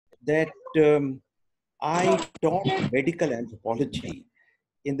that I taught medical anthropology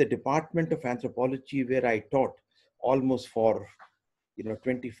in the Department of Anthropology, where I taught almost for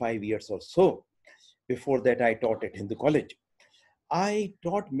 25 years or so. Before that, I taught at Hindu College. I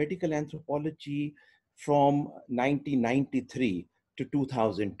taught medical anthropology from 1993 to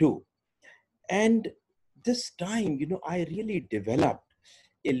 2002. And this time, I really developed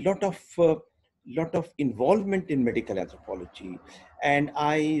a lot of involvement in medical anthropology, and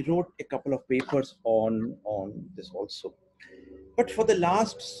I wrote a couple of papers on this also. But for the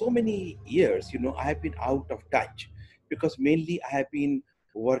last so many years, I have been out of touch because mainly I have been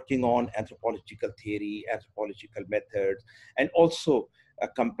working on anthropological theory, anthropological methods, and also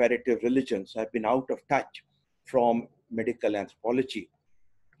comparative religions. So I've been out of touch from medical anthropology.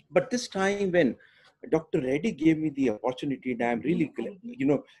 But this time when Dr. Reddy gave me the opportunity, and I'm really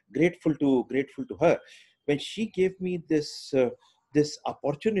grateful to her when she gave me this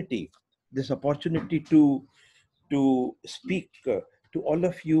opportunity to speak to all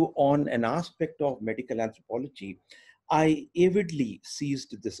of you on an aspect of medical anthropology. I avidly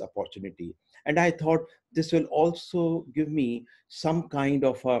seized this opportunity, and I thought this will also give me some kind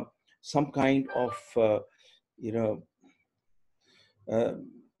of you know uh,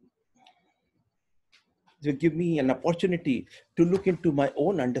 will give me an opportunity to look into my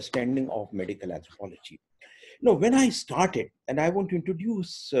own understanding of medical anthropology. When I started, and I want to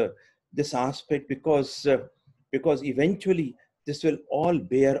introduce this aspect because eventually this will all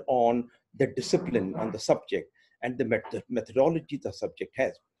bear on the discipline, on the subject, and the methodology the subject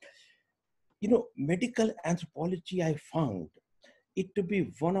has. Medical anthropology, I found it to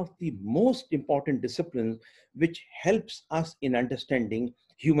be one of the most important disciplines which helps us in understanding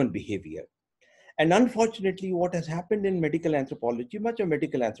human behavior. And unfortunately, what has happened in medical anthropology, much of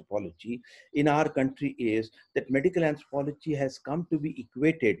medical anthropology in our country, is that medical anthropology has come to be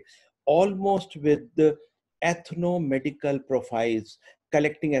equated almost with the ethno-medical profiles,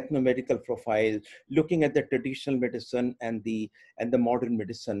 collecting ethno-medical profiles, looking at the traditional medicine and the modern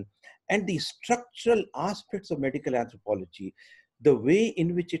medicine, and the structural aspects of medical anthropology, the way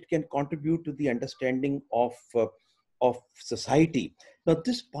in which it can contribute to the understanding of society. Now,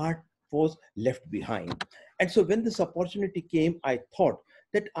 this part was left behind. And so when this opportunity came, I thought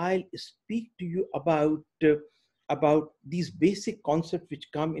that I'll speak to you about these basic concepts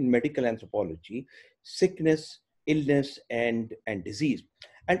which come in medical anthropology: sickness, illness, and disease.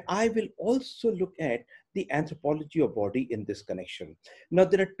 And I will also look at the anthropology of body in this connection. Now,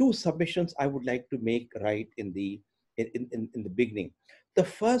 there are two submissions I would like to make right in the beginning. The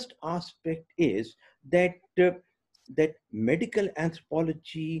first aspect is that that medical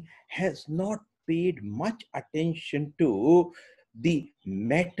anthropology has not paid much attention to the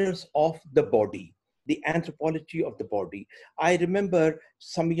matters of the body, the anthropology of the body. I remember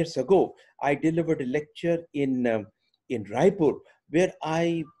some years ago, I delivered a lecture in Raipur where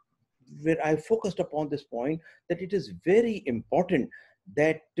I focused upon this point, that it is very important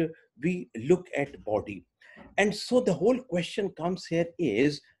that we look at body. And so the whole question comes here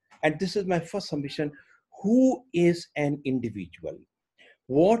is, and this is my first submission: who is an individual?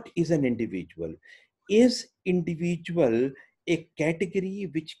 What is an individual? Is individual a category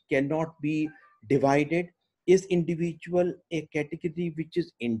which cannot be divided? Is individual a category which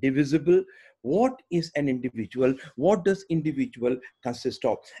is indivisible? What is an individual? What does individual consist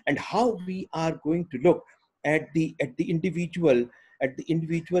of? And how we are going to look at the individual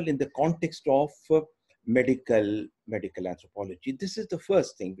in the context of medical anthropology. This is the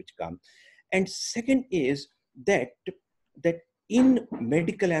first thing which comes. And second is that that in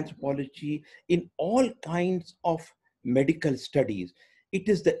medical anthropology, in all kinds of medical studies, it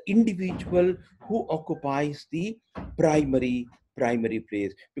is the individual who occupies the primary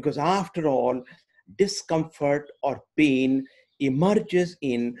place, because after all, discomfort or pain emerges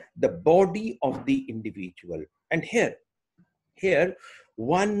in the body of the individual. And here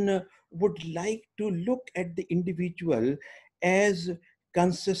one would like to look at the individual as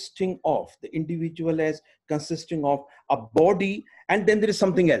consisting of a body, and then there is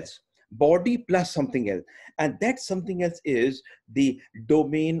something else, body plus something else, and that something else is the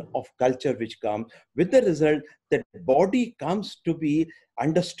domain of culture, which comes with the result that body comes to be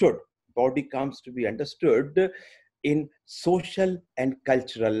understood in social and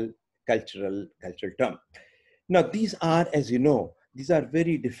cultural terms. Now, these are, as you know, these are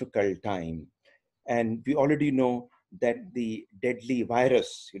very difficult time. And we already know that the deadly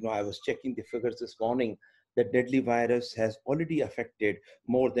virus, I was checking the figures this morning, the deadly virus has already affected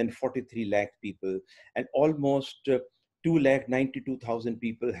more than 43 lakh people, and almost 292,000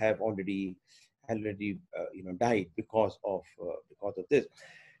 people have already died because of this.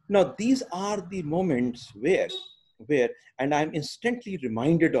 Now, these are the moments where, and I'm instantly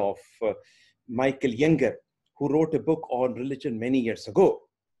reminded of Michael Younger, who wrote a book on religion many years ago.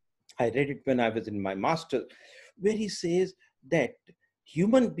 I read it when I was in my master's, where he says that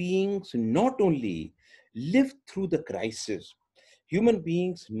human beings not only live through the crisis, human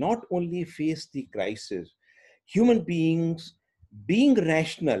beings not only face the crisis, human beings, being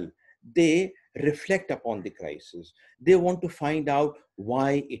rational, they reflect upon the crisis. They want to find out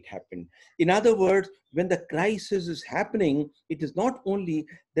why it happened. In other words, when the crisis is happening, it is not only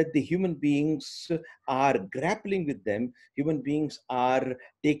that the human beings are grappling with them, human beings are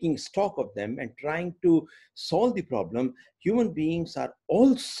taking stock of them and trying to solve the problem. Human beings are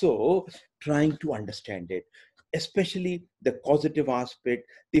also trying to understand it, especially the causative aspect,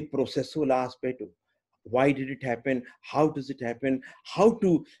 the processual aspect. Why did it happen? How does it happen? How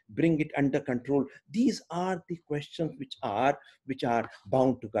to bring it under control? These are the questions which are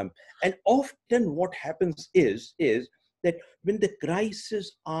bound to come. And often what happens is that when the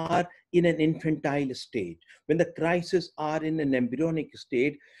crises are in an infantile state, when the crises are in an embryonic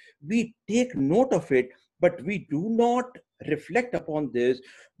state, we take note of it, but we do not reflect upon this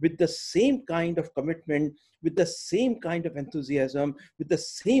with the same kind of commitment, with the same kind of enthusiasm, with the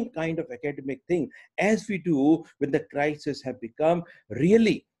same kind of academic thing as we do when the crises have become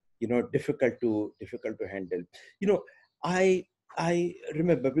really, difficult to handle. You know, I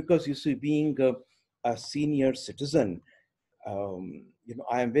remember, because you see, being a senior citizen,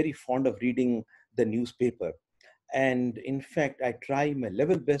 I am very fond of reading the newspaper. And in fact, I try my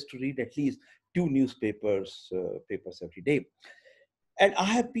level best to read at least two papers every day. And I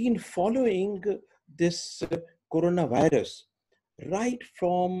have been following this coronavirus right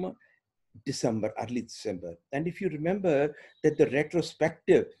from December, early December. And if you remember that the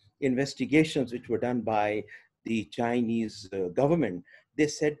retrospective investigations which were done by the Chinese government, they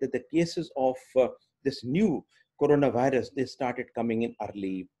said that the cases of this new coronavirus, they started coming in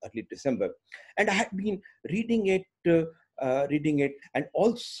early December. And I had been reading it, and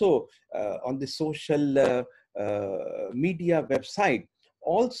also on the social media website,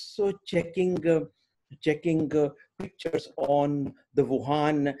 also checking pictures on the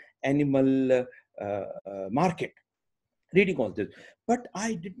Wuhan animal market, reading all this. But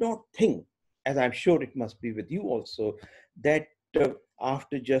I did not think, as I'm sure it must be with you also, that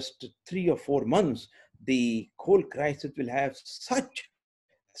after just 3 or 4 months, the whole crisis will have such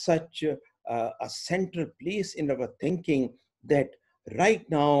a central place in our thinking, that right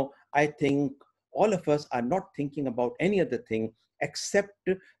now, I think all of us are not thinking about any other thing except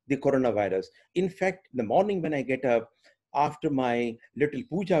the coronavirus. In fact, in the morning when I get up, after my little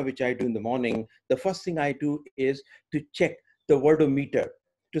puja, which I do in the morning, the first thing I do is to check the wordometer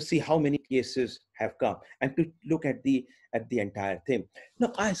to see how many cases have come, and to look at the entire thing.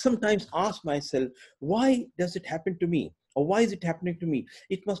 Now, I sometimes ask myself, why does it happen to me? Or why is it happening to me?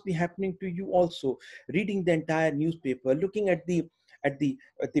 It must be happening to you also. Reading the entire newspaper, looking at the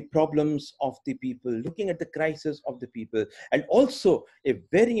problems of the people, looking at the crisis of the people, and also a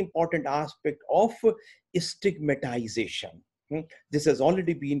very important aspect of stigmatization. This has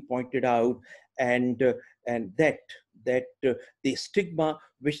already been pointed out, and and that the stigma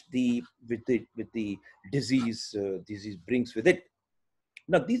which the disease brings with it.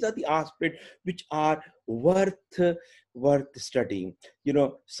 Now, these are the aspects which are worth studying.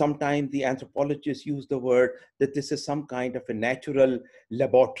 Sometimes the anthropologists use the word that this is some kind of a natural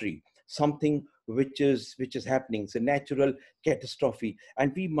laboratory, something which is happening. It's a natural catastrophe,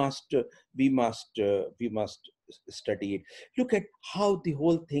 and we must study it. Look at how the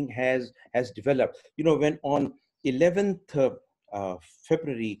whole thing has developed. When on 11th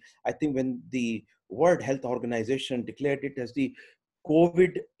February, I think, when the World Health Organization declared it as the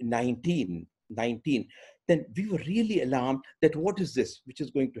COVID-19, then we were really alarmed that what is this which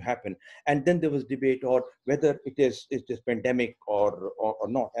is going to happen? And then there was debate or whether it is pandemic or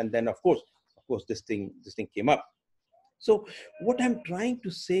not. And then of course this thing came up. So what I'm trying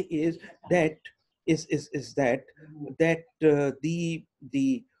to say is that is that the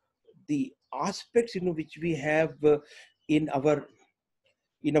aspects which we have in our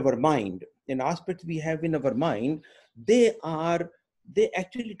mind, in aspects we have in our mind, they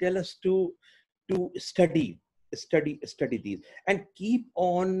actually tell us to study these, and keep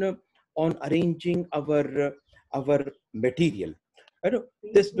on arranging our material. I know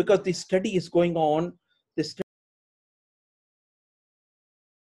this because the study is going on. The study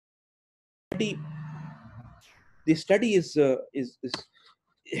the study is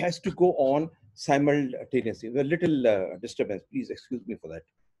it has to go on simultaneously. A little disturbance, please excuse me for that.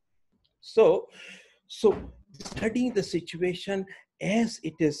 So studying the situation as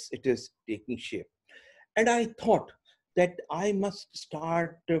it is taking shape. And I thought that I must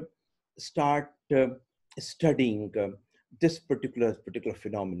start studying this particular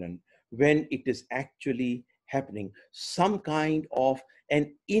phenomenon when it is actually happening, some kind of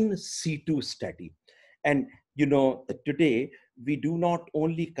an in situ study. And today we do not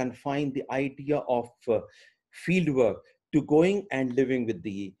only confine the idea of field work to going and living with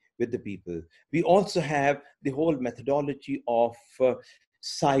the people. We also have the whole methodology of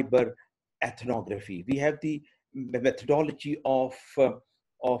cyber ethnography. We have the methodology of uh,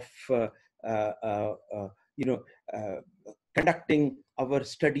 uh, uh, you know uh, conducting our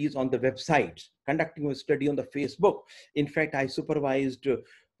studies on the websites, conducting a study on the Facebook. In fact, I supervised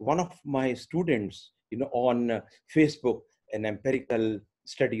one of my students, on Facebook, an empirical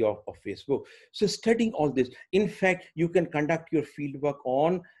study of Facebook. So studying all this, in fact, you can conduct your fieldwork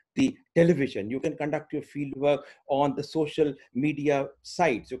on the television, you can conduct your fieldwork on the social media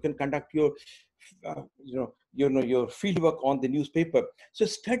sites, you can conduct your your fieldwork on the newspaper. So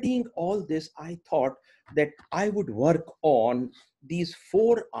studying all this, I thought that I would work on these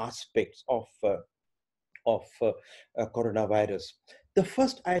four aspects of coronavirus. The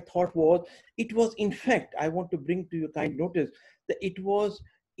first I thought was, it was in fact, I want to bring to your kind notice that it was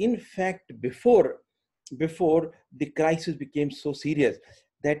in fact before the crisis became so serious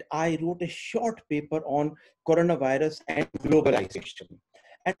that I wrote a short paper on coronavirus and globalization.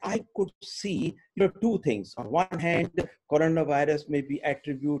 And I could see, two things. On one hand, coronavirus may be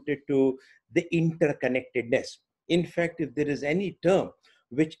attributed to the interconnectedness. In fact, if there is any term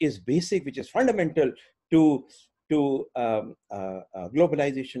which is basic, which is fundamental to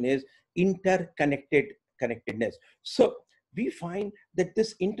globalization, is interconnected connectedness. So we find that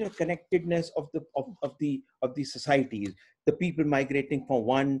this interconnectedness of the societies, the people migrating from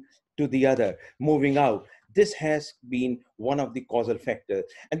one to the other, moving out, this has been one of the causal factors.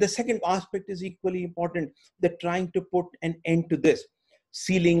 And the second aspect is equally important, that trying to put an end to this,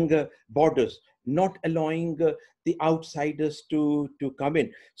 sealing borders, not allowing the outsiders to come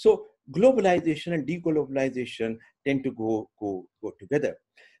in. So globalization and deglobalization tend to go together.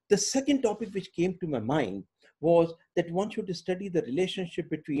 The second topic which came to my mind was that one should study the relationship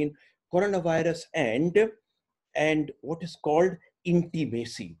between coronavirus and what is called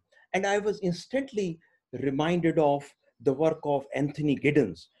intimacy. And I was instantly reminded of the work of Anthony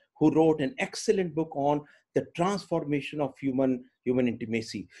Giddens, who wrote an excellent book on the transformation of human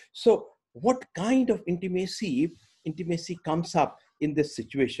intimacy. So what kind of intimacy comes up in this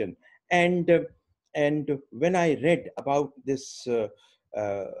situation? And when I read about this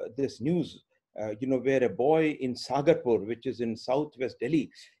news, where a boy in Sagarpur, which is in southwest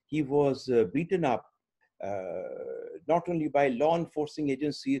Delhi, he was beaten up, not only by law enforcing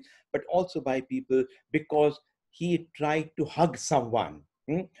agencies, but also by people because he tried to hug someone.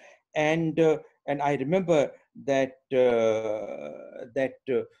 Hmm? And and I remember that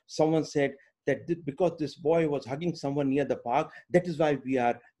someone said that because this boy was hugging someone near the park, that is why we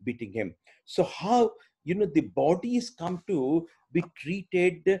are beating him. So how the bodies come to be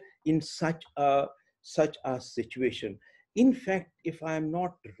treated in such a situation. In fact, if I am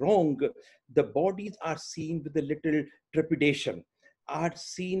not wrong, the bodies are seen with a little trepidation, are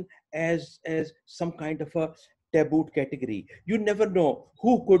seen as some kind of a taboo category. You never know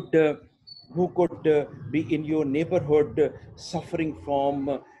who could be in your neighborhood suffering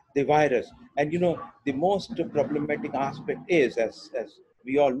from the virus. And the most problematic aspect is, as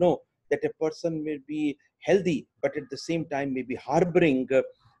we all know, that a person may be healthy, but at the same time may be harboring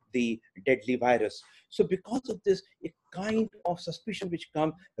the deadly virus. So because of this, a kind of suspicion which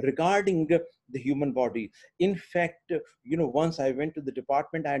come regarding the human body. In fact, once I went to the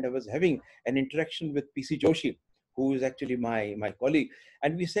department and I was having an interaction with PC Joshi, who is actually my colleague,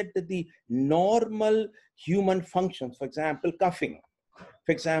 and we said that the normal human functions, for example, coughing,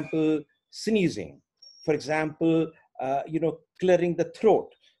 for example, sneezing, for example, clearing the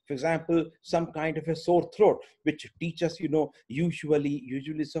throat, for example, some kind of a sore throat, which teachers,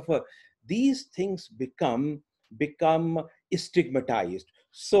 usually suffer. These things become stigmatized.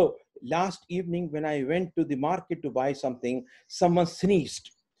 So last evening, when I went to the market to buy something, someone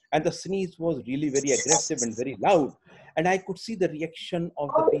sneezed, and the sneeze was really very aggressive and very loud, and I could see the reaction of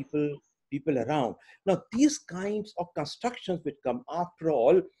the people around. Now, these kinds of constructions which come, after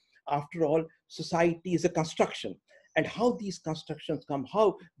all, society is a construction. And how these constructions come,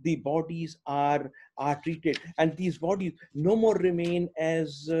 how the bodies are treated, and these bodies no more remain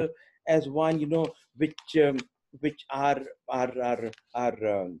as one, which are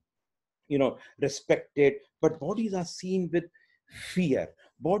respected, but bodies are seen with fear.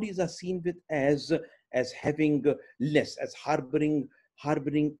 Bodies are seen with as as having less, as harboring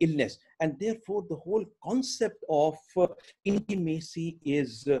illness. And therefore the whole concept of intimacy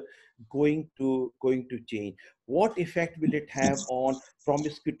is going to change. What effect will it have on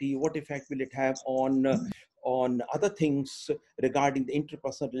promiscuity? What effect will it have on other things regarding the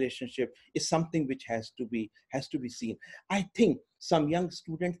interpersonal relationship is something which has to be seen. I think some young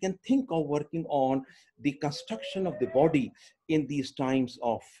student can think of working on the construction of the body in these times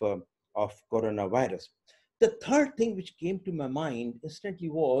of coronavirus. The third thing which came to my mind instantly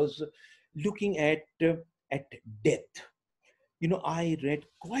was looking at death. I read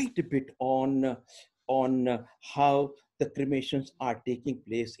quite a bit on how the cremations are taking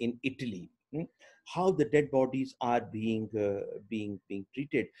place in Italy, how the dead bodies are being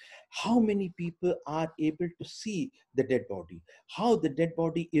treated, how many people are able to see the dead body, how the dead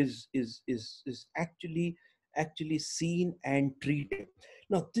body is actually seen and treated.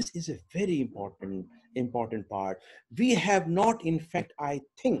 Now, this is a very important part. We have not, in fact, I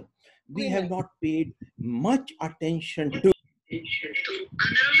think we have not paid much attention to.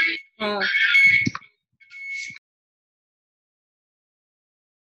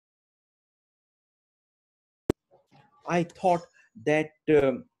 I thought that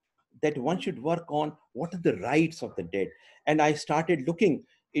that one should work on what are the rights of the dead, and I started looking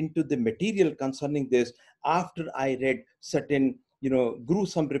into the material concerning this after I read certain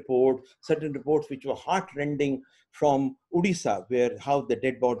gruesome certain reports which were heartrending from Odisha, where how the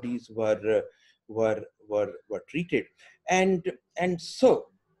dead bodies were treated, and so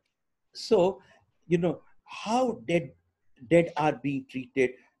how dead are being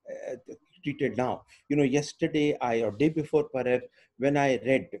treated now. Yesterday I or day before perhaps, when I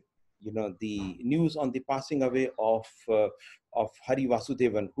read the news on the passing away of Hari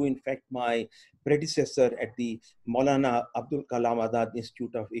Vasudevan, who in fact my predecessor at the Maulana Abdul Kalam Azad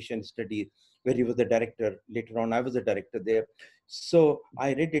Institute of Asian Studies, where he was the director. Later on I was the director there. So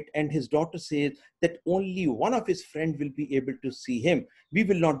I read it, and his daughter says that only one of his friends will be able to see him, we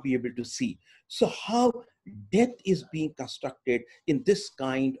will not be able to see. So how death is being constructed in this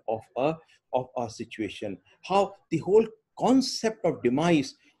kind of a situation, how the whole concept of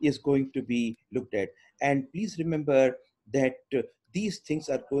demise is going to be looked at. And please remember that these things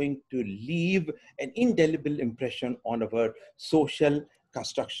are going to leave an indelible impression on our social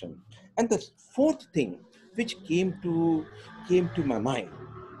construction. And the fourth thing which came to my mind,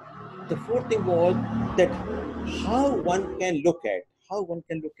 the fourth thing was that how one can look at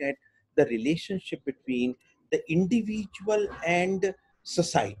the relationship between the individual and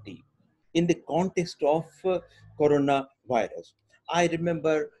society in the context of coronavirus. I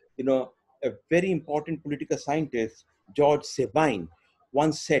remember, a very important political scientist, George Sabine,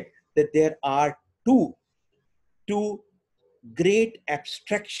 once said that there are two great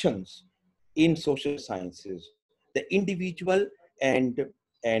abstractions in social sciences: the individual and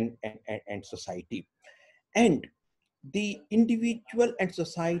and society. And the individual and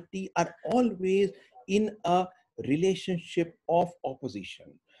society are always in a relationship of opposition,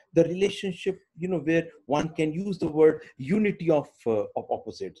 the relationship where one can use the word unity of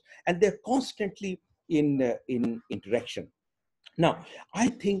opposites, and they're constantly in interaction. Now, I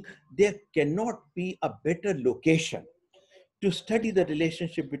think there cannot be a better location to study the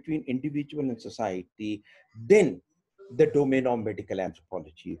relationship between individual and society than the domain of medical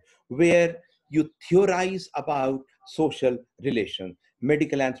anthropology, where you theorize about social relations.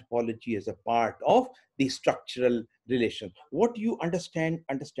 Medical anthropology is a part of the structural relation. What do you understand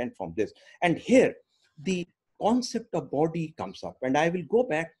from this? And here, the concept of body comes up, and I will go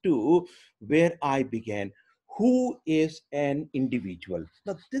back to where I began. Who is an individual?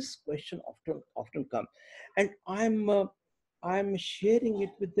 Now, this question often comes, and I'm sharing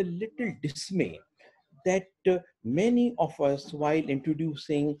it with a little dismay that many of us, while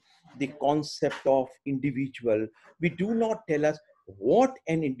introducing the concept of individual, we do not tell us what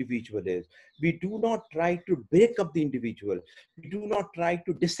an individual is. We do not try to break up the individual. We do not try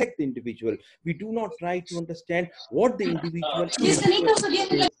to dissect the individual. We do not try to understand what the individual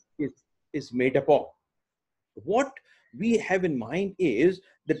is made up of. What we have in mind is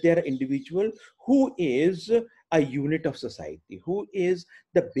that there are individuals who is a unit of society, who is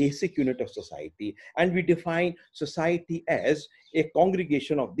the basic unit of society, and we define society as a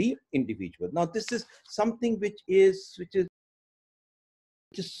congregation of the individual. Now, this is something which is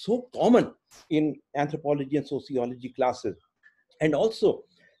so common in anthropology and sociology classes. And also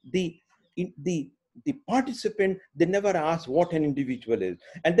the in the participant, they never ask what an individual is,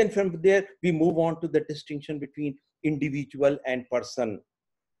 and then from there we move on to the distinction between individual and person.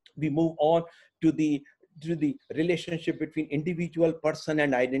 We move on to the relationship between individual, person,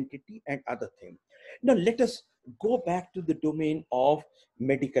 and identity, and other things. Now let us go back to the domain of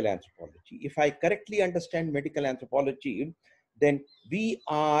medical anthropology. If I correctly understand medical anthropology, then we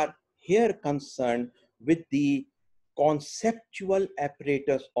are here concerned with the conceptual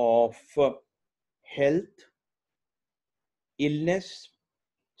apparatus of health, illness,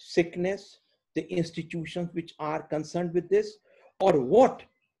 sickness, the institutions which are concerned with this, or what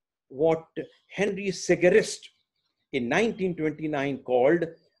Henry Segerist in 1929 called,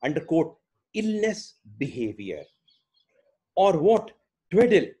 underquote, illness behavior, or what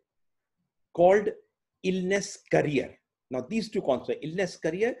Tweddle called illness career. Now, these two concepts, illness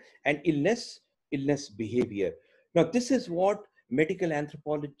career and illness behavior. Now, this is what medical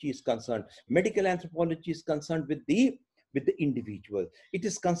anthropology is concerned. Medical anthropology is concerned with the individual. It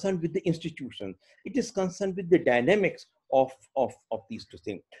is concerned with the institution. It is concerned with the dynamics of these two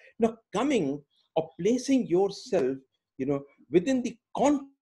things. Now, coming or placing yourself, within the context,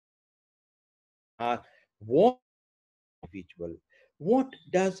 what individual, what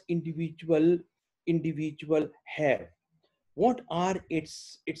does individual have, what are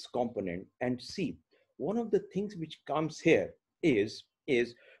its component? And see, one of the things which comes here is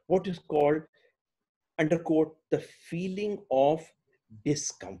what is called, underquote, the feeling of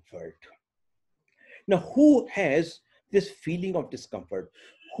discomfort. Now, who has this feeling of discomfort?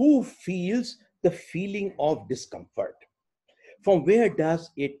 Who feels the feeling of discomfort? From where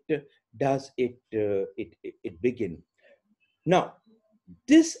does it begin? Now,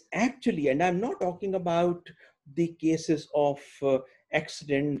 this actually, and I'm not talking about the cases of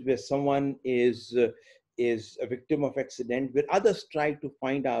accident where someone is a victim of accident, where others try to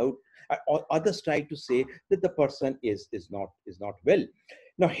find out, or others try to say that the person is not well.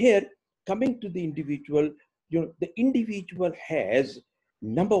 Now here, coming to the individual, the individual has,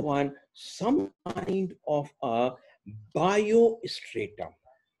 number one, some kind of a biostratum,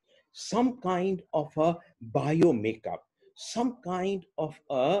 some kind of a bio makeup, some kind of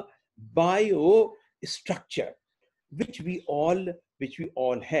a bio structure, which we all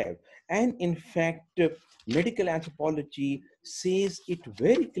have. And in fact, medical anthropology says it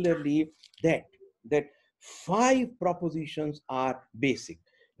very clearly that five propositions are basic.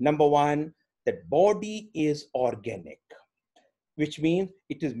 Number one, that body is organic, which means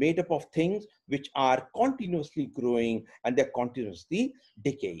it is made up of things which are continuously growing and they're continuously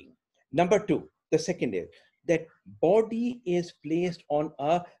decaying. Number two, the second is that body is placed on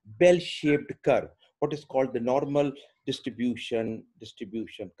a bell-shaped curve, what is called the normal distribution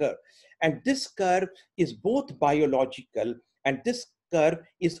curve. And this curve is both biological and this curve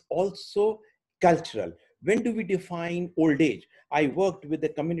is also cultural. When do we define old age? I worked with a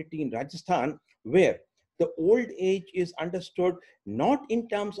community in Rajasthan where the old age is understood not in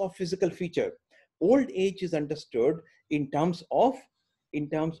terms of physical feature. Old age is understood in terms of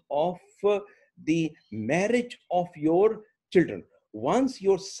the marriage of your children. Once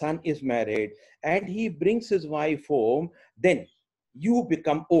your son is married and he brings his wife home, then you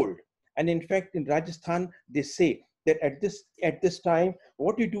become old. And in fact, in Rajasthan, they say that at this time,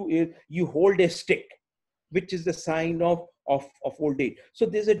 what you do is you hold a stick, which is the sign of old age. So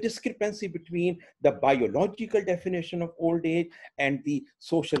there's a discrepancy between the biological definition of old age and the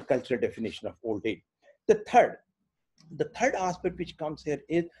social cultural definition of old age. The third aspect which comes here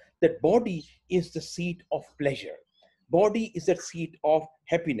is that body is the seat of pleasure. Body is the seat of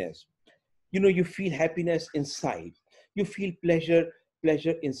happiness. You feel happiness inside, you feel pleasure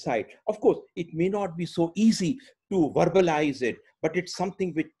inside. Of course, it may not be so easy to verbalize it, but it's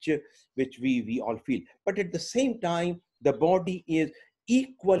something which we all feel. But at the same time, the body is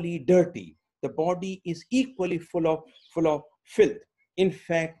equally dirty, the body is equally full of filth. In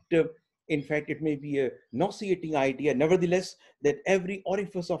fact in fact it may be a nauseating idea, nevertheless, that every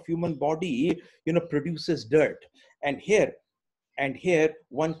orifice of human body produces dirt. And here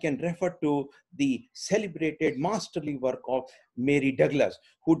one can refer to the celebrated masterly work of Mary Douglas,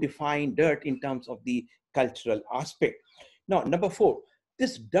 who defined dirt in terms of the cultural aspect. Now, number four,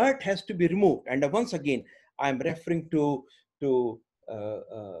 this dirt has to be removed. And once again, I'm referring to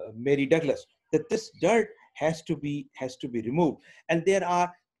Mary Douglas, that this dirt has to be removed. And there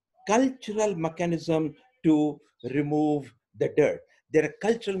are cultural mechanisms to remove the dirt. There are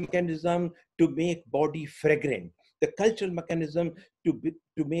cultural mechanisms to make body fragrant, the cultural mechanism to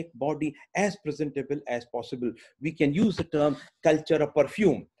make body as presentable as possible. We can use the term culture of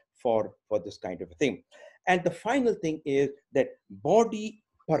perfume for this kind of a thing. And the final thing is that body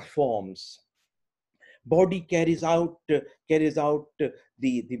performs. Body carries out the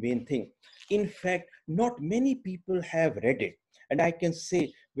main thing. In fact, not many people have read it. And I can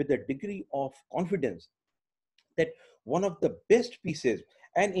say with a degree of confidence that one of the best pieces,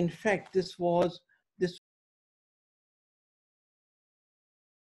 and in fact, this was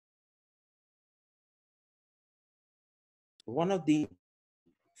one of the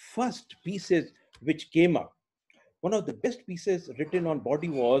first pieces which came up, one of the best pieces written on body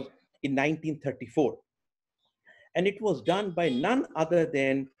was in 1934. And it was done by none other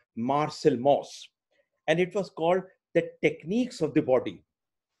than Marcel Mauss. And it was called The Techniques of the Body.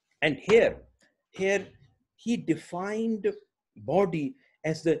 And here he defined body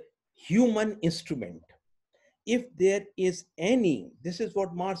as the human instrument. If there is any, this is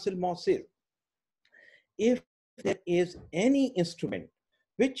what Marcel Mauss says, if there is any instrument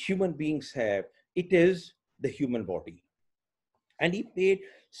which human beings have, it is the human body. And he paid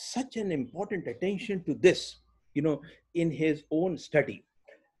such an important attention to this, in his own study,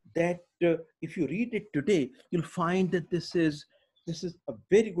 that if you read it today, you'll find that this is a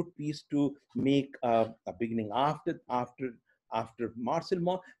very good piece to make a beginning. After Marcel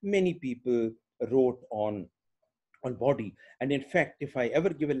Mauss, many people wrote on body. And in fact, if I ever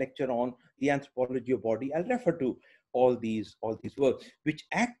give a lecture on the anthropology of body, I'll refer to all these works, which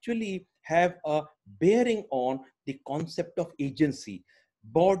actually have a bearing on the concept of agency.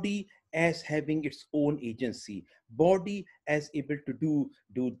 Body as having its own agency, body as able to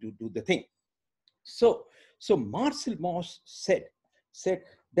do the thing. So so Marcel Mauss said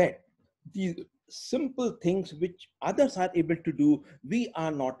that these simple things which others are able to do, we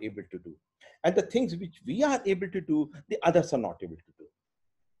are not able to do. And the things which we are able to do, the others are not able to do.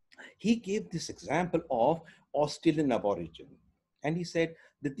 He gave this example of Australian Aborigine. And he said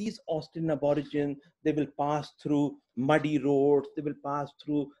that these Australian Aborigine, they will pass through muddy roads, they will pass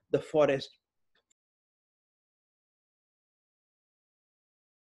through the forest.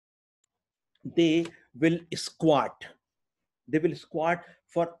 They will squat. They will squat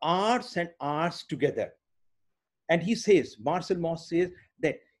for hours and hours together. And he says, Marcel Mauss says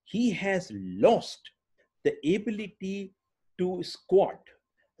that he has lost the ability to squat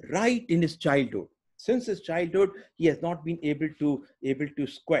right in his childhood. Since his childhood, he has not been able to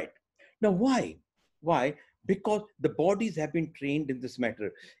squat. Now, why? Why? Because the bodies have been trained in this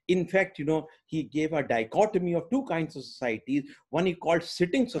matter. In fact, he gave a dichotomy of two kinds of societies. One he called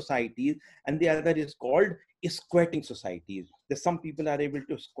sitting societies, and the other is called squatting societies. There's some people are able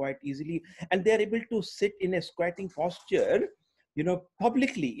to squat easily, and they are able to sit in a squatting posture,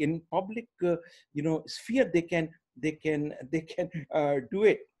 publicly in public, sphere. They can do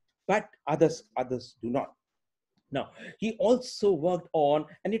it, but others do not. Now, he also worked on,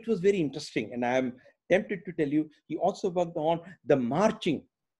 and it was very interesting, and I am tempted to tell you, he also worked on the marching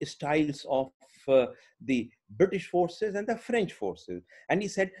styles of the British forces and the French forces. And he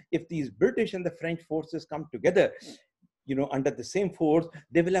said, if these British and the French forces come together, under the same force,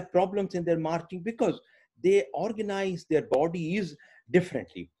 they will have problems in their marching because they organize their bodies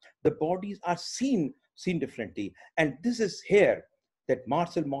differently. The bodies are seen differently. And this is here that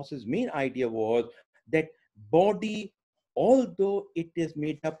Marcel Mauss's main idea was that body, although it is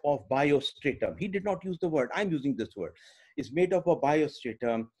made up of biostratum, he did not use the word, I'm using this word, is made up of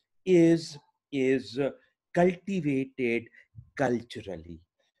biostratum, is cultivated culturally.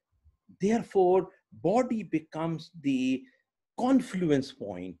 Therefore, body becomes the confluence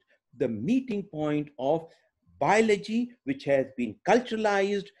point, the meeting point of biology, which has been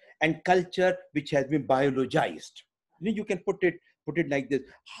culturalized, and culture, which has been biologized. You can put it like this.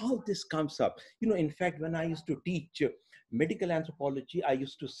 How this comes up? In fact, when I used to teach medical anthropology, I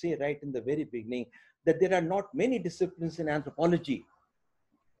used to say right in the very beginning that there are not many disciplines in anthropology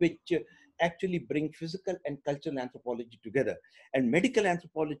which actually bring physical and cultural anthropology together, and medical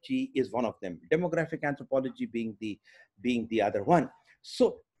anthropology is one of them, demographic anthropology being the other one.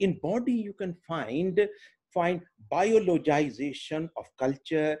 So in body you can find biologization of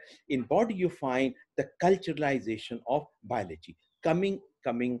culture. In body you find the culturalization of biology coming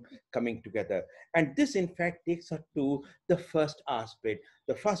together. And this in fact takes us to the first aspect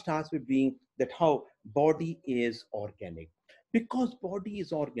being that how body is organic. Because body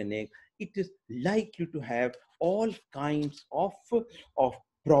is organic, it is likely to have all kinds of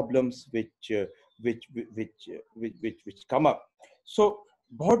problems which come up. So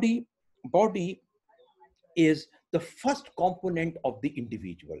body is the first component of the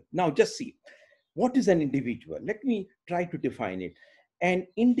individual. Now just see, what is an individual? Let me try to define it. An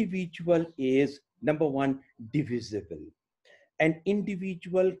individual is, number one, divisible. An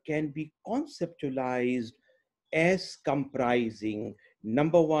individual can be conceptualized as comprising,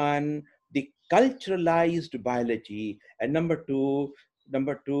 number one, the culturalized biology, and number two,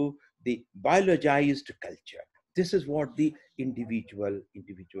 the biologized culture. This is what the individual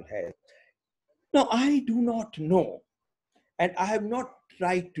has. Now, I do not know, and I have not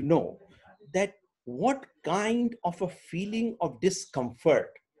tried to know that what kind of a feeling of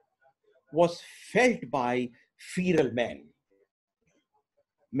discomfort was felt by feral men.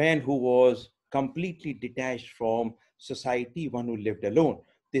 man who was completely detached from society, one who lived alone.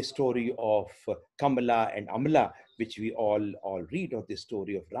 The story of Kamala and Amla, which we all read, or the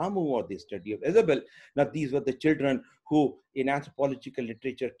story of Ramu, or the study of Isabel. Now, these were the children who, in anthropological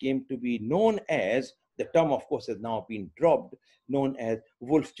literature, came to be known as, the term, of course, has now been dropped, known as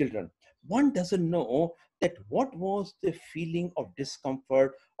wolf children. One doesn't know that what was the feeling of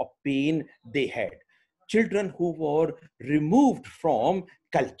discomfort or pain they had. Children who were removed from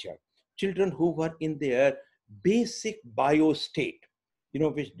culture, children who were in their basic bio state,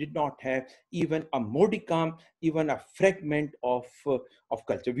 which did not have even a modicum, even a fragment of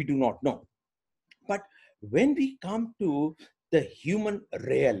culture. We do not know. But when we come to the human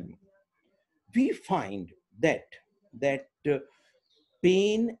realm, we find that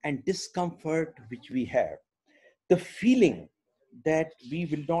pain and discomfort which we have, the feeling that we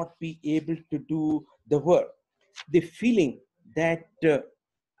will not be able to do the work, the feeling that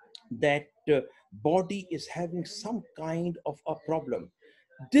body is having some kind of a problem.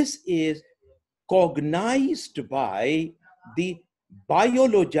 This is cognized by the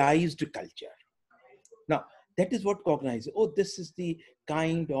biologized culture. Now, that is what cognizes. Oh, this is the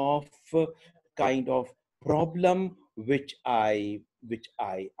kind of uh, kind of problem which I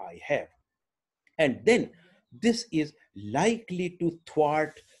have, and then this is likely to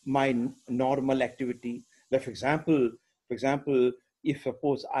thwart my normal activity. Like for example, if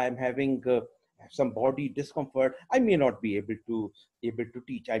suppose I am having some body discomfort, I may not be able to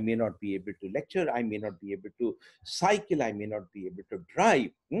teach, I may not be able to lecture, I may not be able to cycle, I may not be able to drive.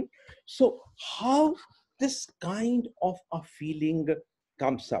 So how this kind of a feeling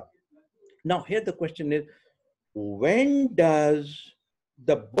comes up? Now here the question is, when does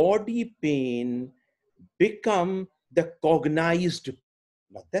the body pain become the cognized pain?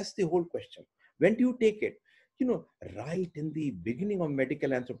 Now, that's the whole question. When do you take it? Right in the beginning of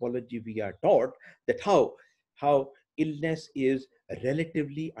medical anthropology, we are taught that how illness is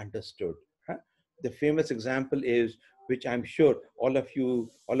relatively understood. Huh? The famous example is, which I'm sure all of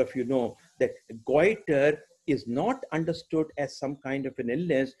you know, that goiter is not understood as some kind of an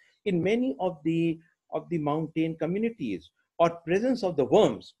illness in many of the mountain communities, or presence of the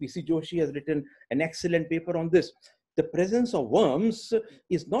worms. PC Joshi has written an excellent paper on this. The presence of worms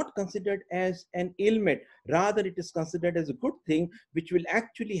is not considered as an ailment. Rather, it is considered as a good thing, which will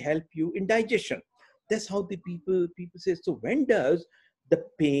actually help you in digestion. That's how the people say. So when does the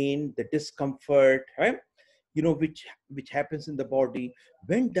pain, the discomfort, right, which happens in the body,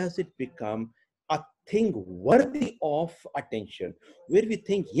 when does it become a thing worthy of attention, where we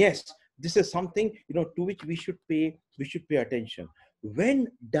think, yes, this is something, to which we should pay attention? When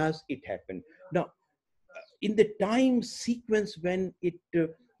does it happen? Now, in the time sequence when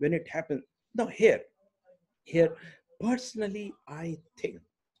it happens. Now here personally, I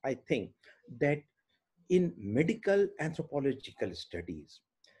think that in medical anthropological studies,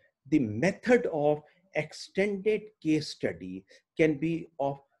 the method of extended case study can be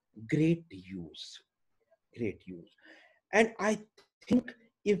of great use, great use. And I think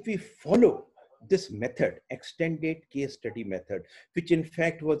if we follow this method, extended case study method, which in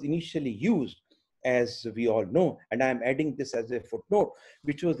fact was initially used, as we all know, and I'm adding this as a footnote,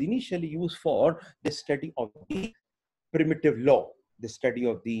 which was initially used for the study of the primitive law, the study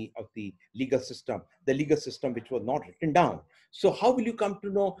of the legal system which was not written down. So how will you come to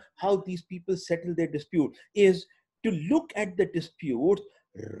know how these people settle their dispute? Is to look at the dispute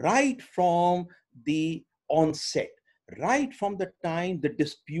right from the onset, right from the time the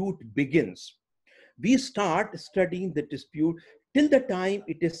dispute begins. We start studying the dispute till the time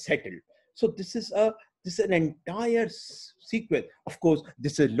it is settled. So this is an entire sequence. Of course,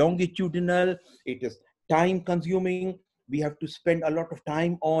 this is longitudinal, it is time consuming. We have to spend a lot of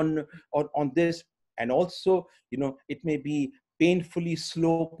time on this. And also, it may be painfully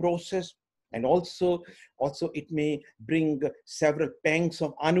slow process. And also it may bring several pangs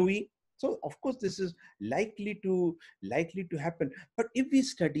of ennui. So of course this is likely to happen. But if we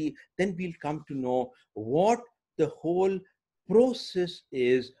study, then we'll come to know what the whole process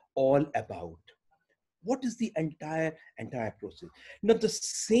is all about. What is the entire process? Now, the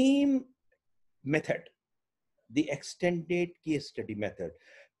same method, the extended case study method,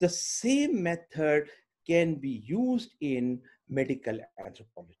 the same method can be used in medical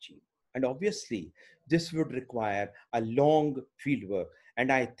anthropology. And obviously, this would require a long fieldwork.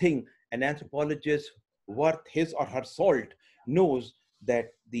 And I think an anthropologist worth his or her salt knows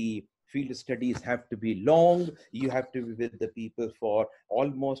that the field studies have to be long. You have to be with the people for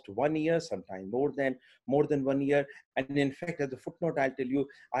almost 1 year, sometimes more than 1 year. And in fact, as a footnote, I'll tell you,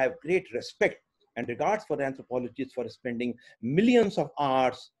 I have great respect and regards for anthropologists for spending millions of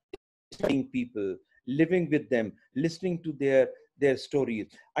hours studying people, living with them, listening to their stories,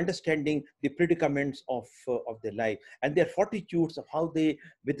 understanding the predicaments of their life and their fortitudes of how they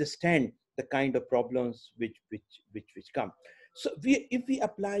withstand the kind of problems which come. So if we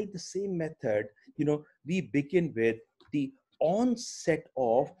apply the same method, we begin with the onset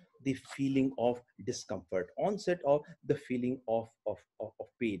of the feeling of discomfort, onset of the feeling of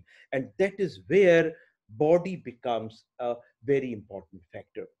pain. And that is where body becomes a very important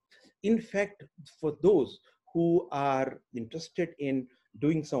factor. In fact, for those who are interested in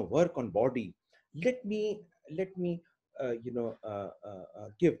doing some work on body, let me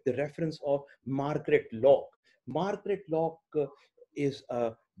give the reference of Margaret Lock. Margaret Lock is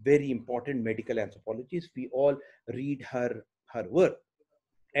a very important medical anthropologist. We all read her work.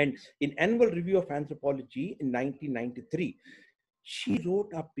 And in Annual Review of Anthropology in 1993, she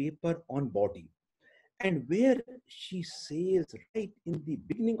wrote a paper on body, and where she says right in the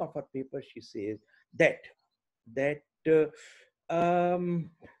beginning of her paper, she says that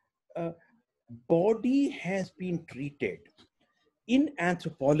um, uh, body has been treated in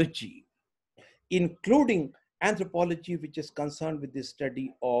anthropology, including anthropology which is concerned with the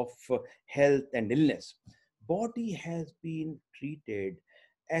study of health and illness. Body has been treated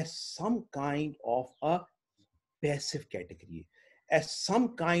as some kind of a passive category, as some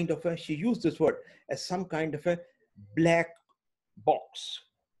kind of a, she used this word, as some kind of a black box,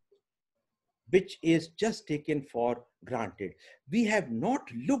 which is just taken for granted. We have not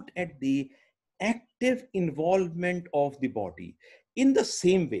looked at the active involvement of the body in the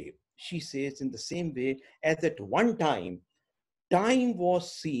same way, she says, in the same way as at one time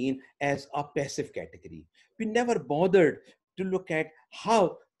was seen as a passive category. We never bothered to look at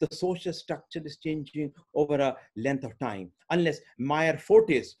how the social structure is changing over a length of time, unless Meyer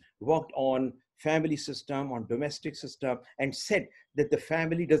Fortes worked on family system, on domestic system, and said that the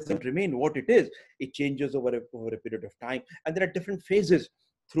family doesn't remain what it is. It changes over a period of time, and there are different phases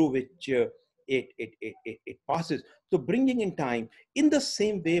through which it passes. So bringing in time, in the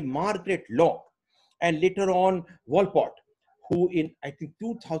same way, Margaret Lock and later on Walpott, who in, I think,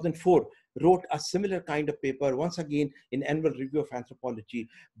 2004 wrote a similar kind of paper, once again in Annual Review of Anthropology.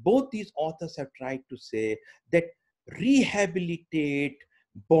 Both these authors have tried to say that rehabilitate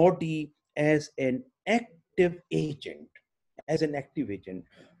body as an active agent,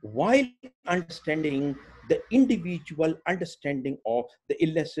 while understanding the individual understanding of the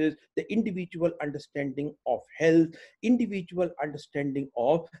illnesses, the individual understanding of health, individual understanding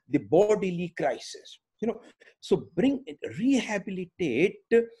of the bodily crisis. So bring it, rehabilitate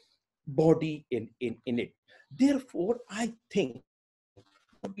body in it. Therefore, I think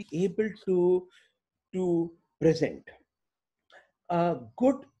to be able to present a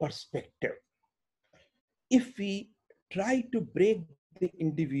good perspective, if we try to break the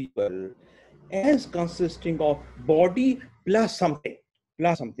individual as consisting of body plus something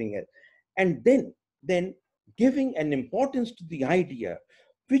else, and then giving an importance to the idea,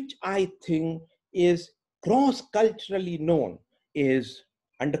 which I think is cross culturally known, is,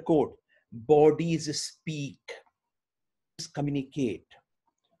 underquote, bodies speak, communicate,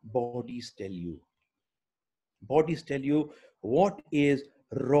 bodies tell you, what is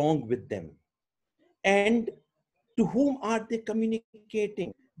wrong with them. And to whom are they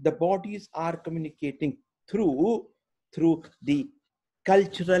communicating? The bodies are communicating through the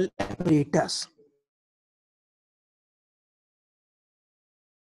cultural apparatus.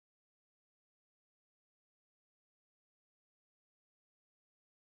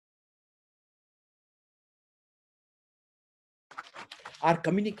 Are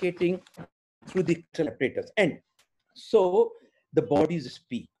communicating through the cultural apparatus. And so the bodies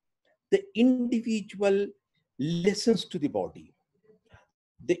speak. The individual listens to the body.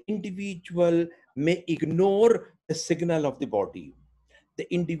 The individual may ignore the signal of the body.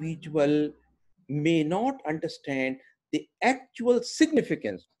 The individual may not understand the actual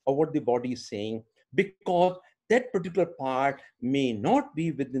significance of what the body is saying, because that particular part may not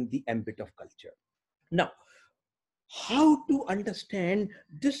be within the ambit of culture. Now, how to understand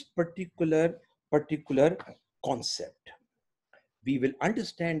this particular concept? We will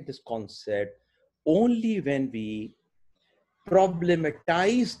understand this concept only when we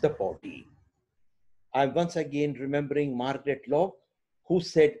problematize the body. I'm once again remembering Margaret Lock, who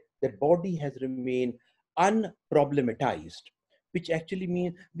said that body has remained unproblematized, which actually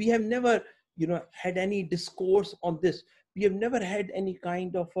means we have never, had any discourse on this. We have never had any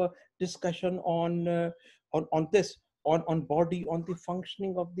kind of a discussion on this, on body, on the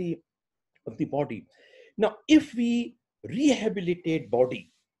functioning of the body. Now, if we rehabilitate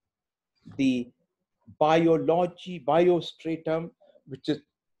body, the biology, biostratum, which is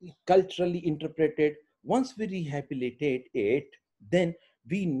culturally interpreted. Once we rehabilitate it, then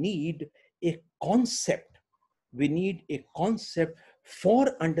we need a concept. We need a concept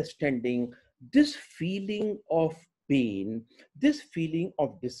for understanding this feeling of pain, this feeling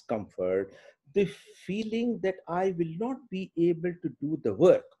of discomfort, the feeling that I will not be able to do the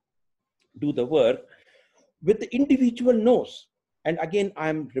work with the individual knows. And again,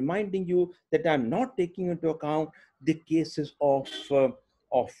 I'm reminding you that I'm not taking into account the cases of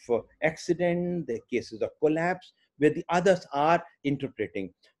accident, the cases of collapse, where the others are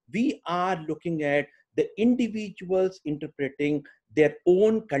interpreting. We are looking at the individuals interpreting their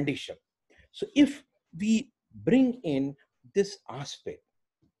own condition. So if we bring in this aspect,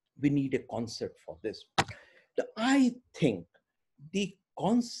 we need a concept for this. I think the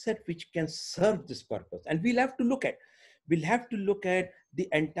concept which can serve this purpose, and we'll have to look at the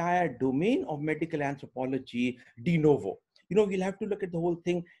entire domain of medical anthropology de novo. We'll have to look at the whole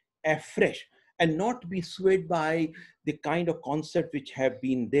thing afresh and not be swayed by the kind of concept which have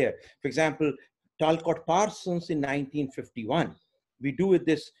been there. For example, Talcott Parsons in 1951, we do with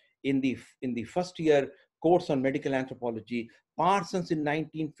this in the first year course on medical anthropology. Parsons in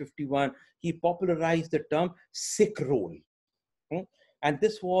 1951, he popularized the term sick role. And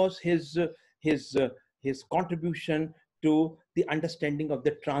this was his his contribution to the understanding of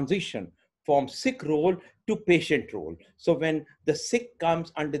the transition from sick role to patient role. So when the sick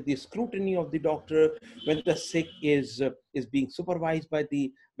comes under the scrutiny of the doctor, when the sick is being supervised by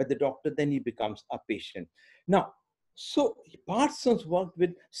the doctor, then he becomes a patient. Now, so Parsons worked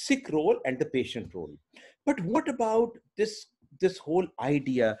with sick role and the patient role. But what about this whole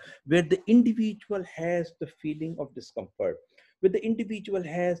idea where the individual has the feeling of discomfort, where the individual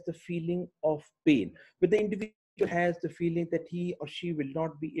has the feeling of pain, where the individual has the feeling that he or she will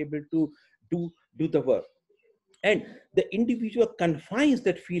not be able to do the work, and the individual confines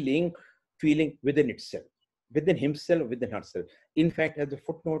that feeling within itself, within himself, within herself. In fact, as a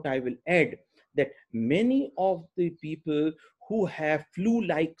footnote, I will add that many of the people who have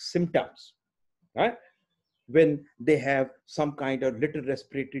flu-like symptoms, right, when they have some kind of little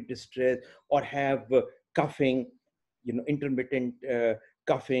respiratory distress or have coughing, intermittent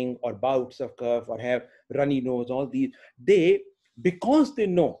coughing or bouts of cough, or have runny nose, all these, they, because they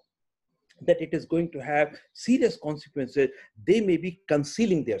know that it is going to have serious consequences, they may be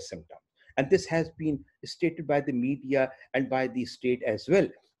concealing their symptoms. And this has been stated by the media and by the state as well.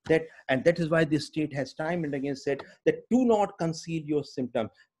 That is why the state has time and again said that do not conceal your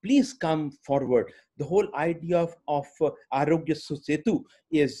symptoms. Please come forward. The whole idea of Arogya Susetu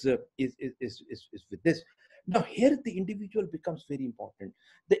is with this. Now, here the individual becomes very important.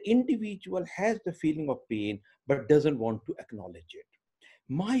 The individual has the feeling of pain, but doesn't want to acknowledge it.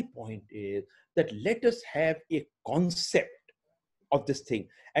 My point is that let us have a concept of this thing.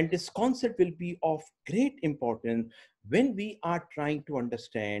 And this concept will be of great importance when we are trying to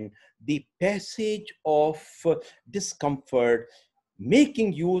understand the passage of discomfort,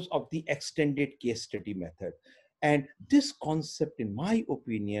 making use of the extended case study method. And this concept, in my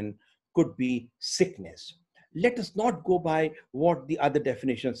opinion, could be sickness. Let us not go by what the other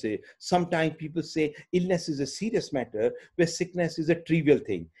definitions say. Sometimes people say illness is a serious matter, where sickness is a trivial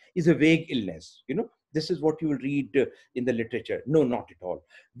thing, is a vague illness. This is what you will read in the literature. No, not at all.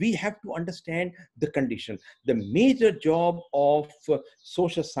 We have to understand the condition. The major job of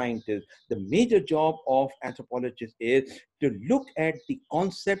social scientists, the major job of anthropologists is to look at the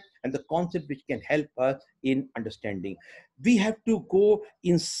concept, and the concept which can help us in understanding. We have to go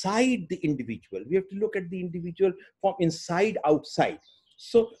inside the individual. We have to look at the individual from inside outside.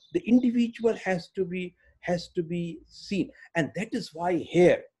 So the individual has to be seen. And that is why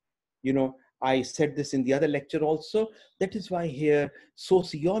here, I said this in the other lecture also, that is why here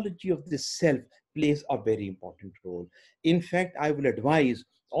sociology of the self plays a very important role. In fact, I will advise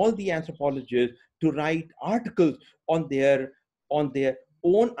all the anthropologists to write articles on their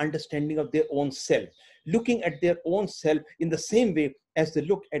own understanding of their own self, looking at their own self in the same way as they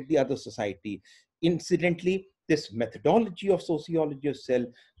look at the other society. Incidentally, this methodology of sociology of self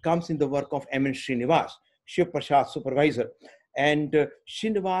comes in the work of M.N. Srinivas, Shiv Prasad supervisor. And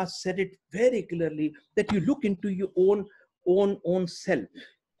Srinivas said it very clearly that you look into your own self.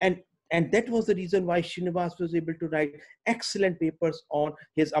 And that was the reason why Srinivas was able to write excellent papers on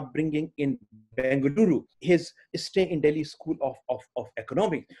his upbringing in Bengaluru, his stay in Delhi School of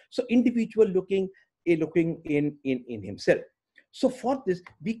Economics. So individual looking in himself. So for this,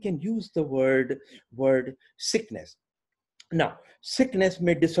 we can use the word sickness. Now, sickness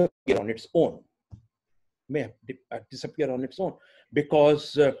may disappear on its own, may disappear on its own,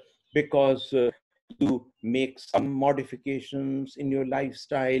 because you make some modifications in your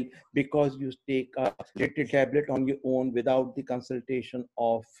lifestyle because you take a little tablet on your own without the consultation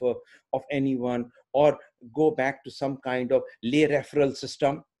of anyone, or go back to some kind of lay referral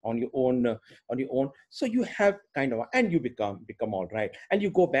system on your own, so you have kind of, and you become all right, and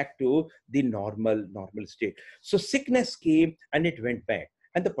you go back to the normal state. So sickness came and it went back,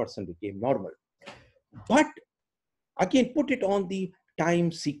 and the person became normal. But again, put it on the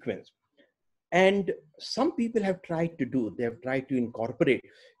time sequence. And some people have tried to do, they have tried to incorporate,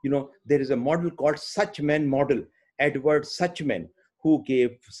 there is a model called Suchman model, Edward Suchman, who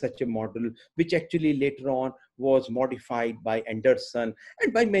gave such a model, which actually later on was modified by Anderson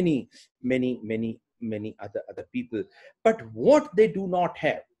and by many other people. But what they do not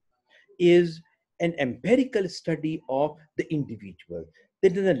have is an empirical study of the individual.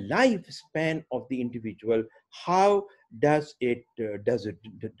 That in the lifespan of the individual, how does it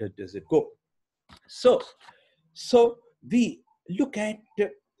go? So, so we look at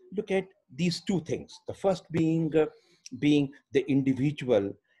these two things. The first being the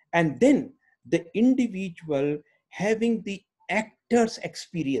individual, and then the individual having the actor's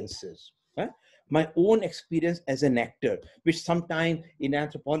experiences. Huh? My own experience as an actor, which sometimes in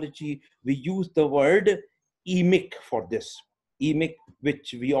anthropology we use the word emic for this. Emic,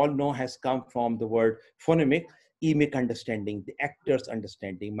 which we all know has come from the word phonemic, emic understanding, the actor's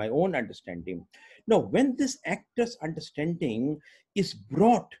understanding, my own understanding. Now, when this actor's understanding is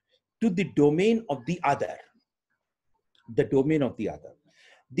brought to the domain of the other, the domain of the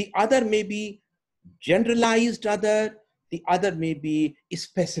other may be generalized other, the other may be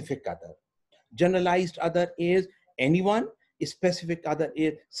specific other. Generalized other is anyone, specific other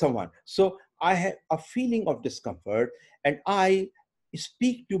is someone. So I have a feeling of discomfort and I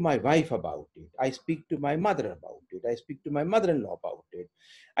speak to my wife about it. I speak to my mother about it. I speak to my mother-in-law about it.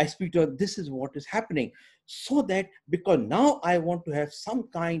 I speak to her, this is what is happening. So that, because now I want to have some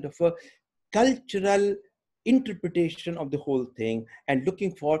kind of a cultural interpretation of the whole thing and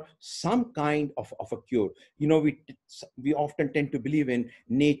looking for some kind of a cure. We often tend to believe in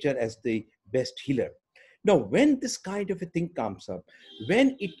nature as the best healer. Now, when this kind of a thing comes up,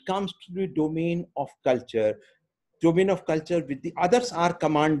 when it comes to the domain of culture with the others are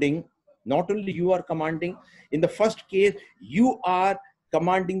commanding, not only you are commanding. In the first case, you are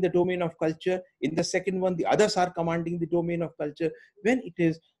commanding the domain of culture. In the second one, the others are commanding the domain of culture. When it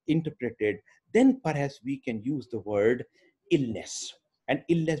is interpreted, then perhaps we can use the word illness, and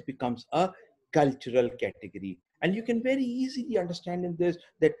illness becomes a cultural category. And you can very easily understand in this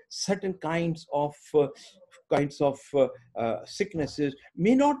that certain kinds of sicknesses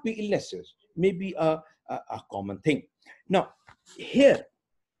may not be illnesses, may be a common thing. Now, here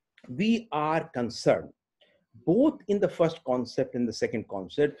we are concerned, both in the first concept and the second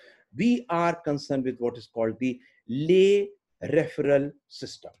concept, we are concerned with what is called the lay referral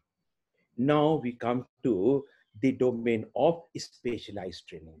system. Now we come to the domain of specialized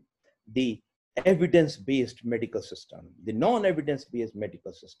training, the evidence-based medical system, the non-evidence-based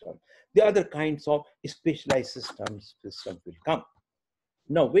medical system, the other kinds of specialized systems will come.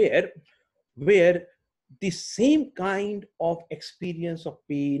 Now, where the same kind of experience of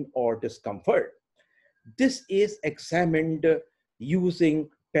pain or discomfort, this is examined using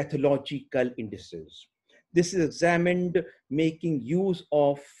pathological indices. This is examined making use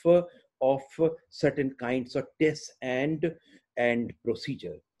of certain kinds of tests and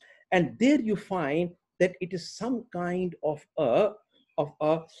procedure. And there you find that it is some kind of a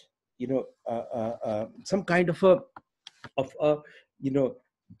some kind of a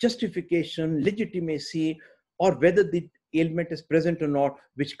justification, legitimacy, or whether the ailment is present or not,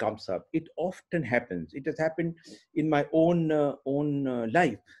 which comes up. It often happens. It has happened in my own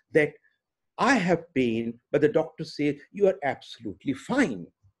life that I have pain, but the doctor says you are absolutely fine,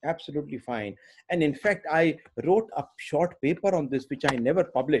 absolutely fine. And in fact, I wrote a short paper on this, which I never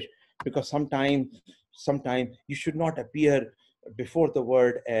published, because sometimes you should not appear before the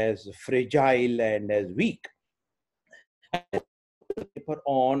world as fragile and as weak. Paper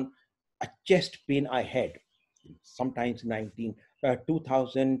on a chest pain I had, sometimes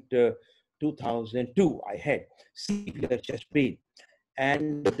 2002 I had severe chest pain,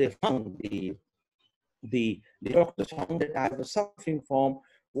 and they found the doctors found that I was suffering from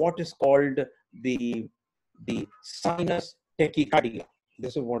what is called the sinus tachycardia.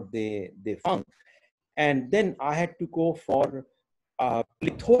 This is what they found. And then I had to go for a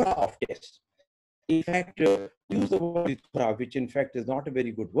plethora of tests. In fact, use the word plethora, which in fact is not a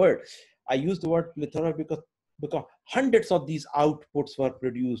very good word. I use the word plethora because because hundreds of these outputs were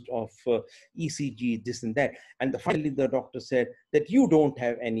produced of ECG, this and that. And finally, the doctor said that you don't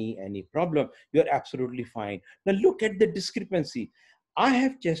have any problem. You're absolutely fine. Now look at the discrepancy. I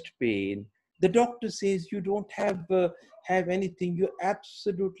have chest pain. The doctor says you don't have anything. You're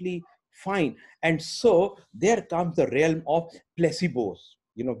absolutely fine. And so there comes the realm of placebos,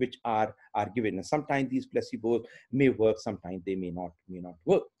 which are given. And sometimes these placebos may work, sometimes they may not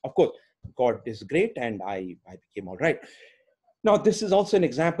work. Of course, God is great, and I became all right. Now, this is also an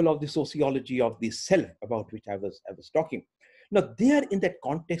example of the sociology of the self about which I was talking. Now, there in that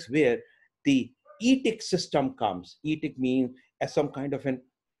context where the etic system comes, etic means as some kind of an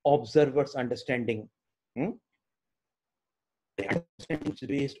observer's understanding. Hmm? The understanding is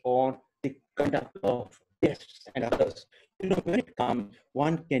based on the conduct of tests and others. When it comes,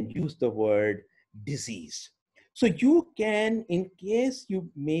 one can use the word disease. So you can, in case you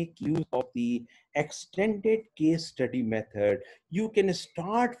make use of the extended case study method, you can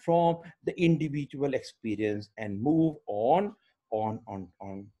start from the individual experience and move on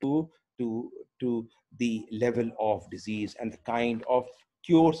to the level of disease and the kind of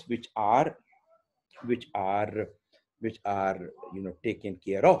cures which are which are taken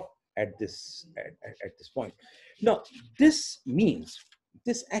care of at this point. Now this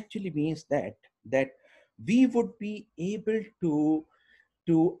actually means that we would be able to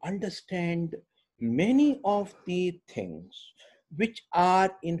understand many of the things which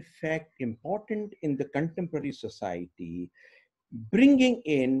are in fact important in the contemporary society, bringing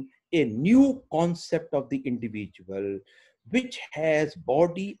in a new concept of the individual, which has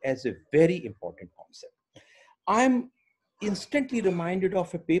body as a very important concept. I'm instantly reminded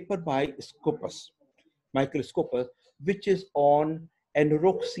of a paper by Michael Scopus, which is on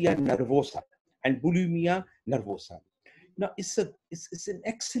anorexia nervosa and bulimia nervosa. Now, it's an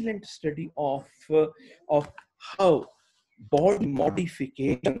excellent study of how body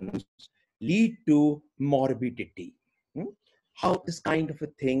modifications lead to morbidity. How this kind of a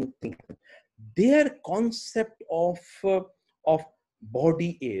thing happens. Their concept of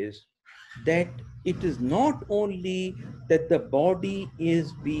body is that it is not only that the body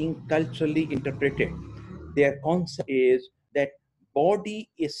is being culturally interpreted. Their concept is that body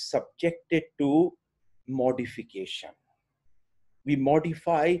is subjected to modification. We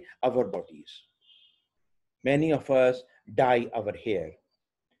modify our bodies. Many of us dye our hair.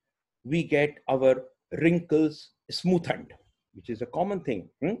 We get our wrinkles smoothened, which is a common thing.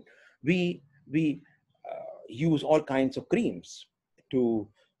 We use all kinds of creams to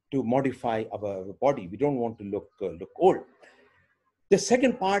modify our body. We don't want to look old. The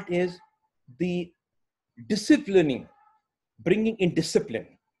second part is the disciplining, bringing in discipline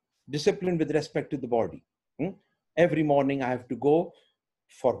with respect to the body. Every morning I have to go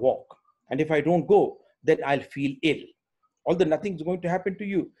for walk, and if I don't go, then I'll feel ill. Although nothing's going to happen to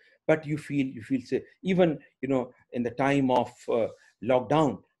you, but you feel sick. Even in the time of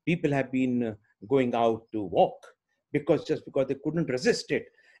lockdown, people have been going out to walk because they couldn't resist it,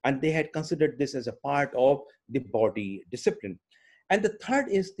 and they had considered this as a part of the body discipline. And the third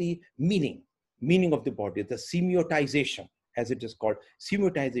is the meaning of the body, the semiotization, as it is called,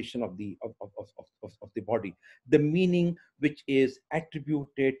 semiotization of the body, the meaning which is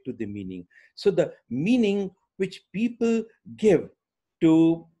attributed to the meaning. So the meaning which people give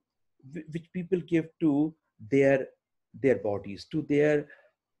to their bodies, to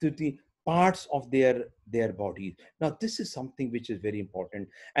the parts of their bodies. Now this is something which is very important,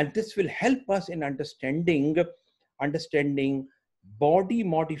 and this will help us in understanding body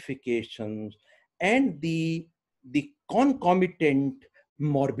modifications and the concomitant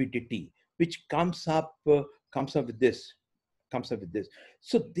morbidity which comes up with this.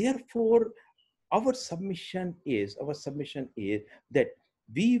 So therefore our submission is that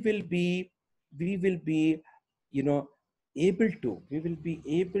we will be able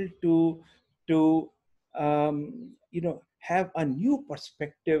to to have a new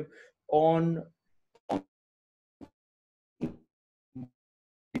perspective on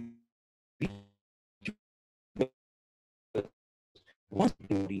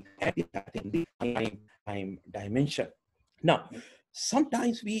the time dimension. Now,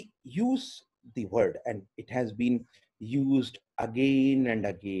 sometimes we use the word, and it has been used again and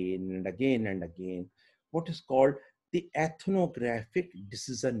again and again and again, what is called the ethnographic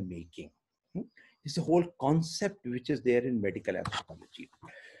decision making. It's a whole concept which is there in medical anthropology.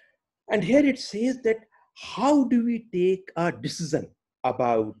 And here it says that how do we take a decision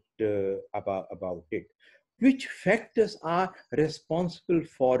about it? Which factors are responsible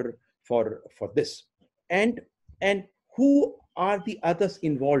for this? And who are the others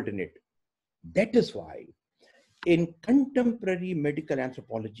involved in it? That is why in contemporary medical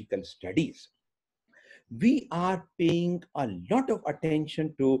anthropological studies, we are paying a lot of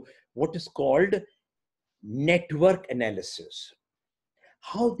attention to what is called network analysis,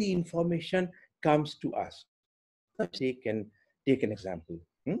 how the information comes to us. Now, take an example.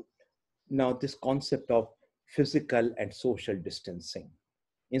 Now, this concept of physical and social distancing.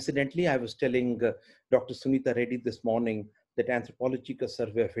 Incidentally, I was telling Dr. Sunita Reddy this morning that Anthropological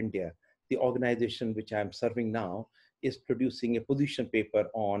Survey of India, the organization which I'm serving now, is producing a position paper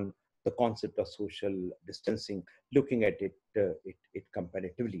on the concept of social distancing, looking at it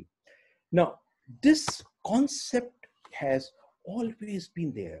comparatively. Now, this concept has always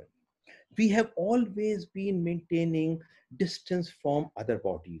been there. We have always been maintaining distance from other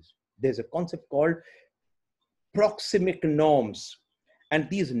bodies. There's a concept called proxemic norms. And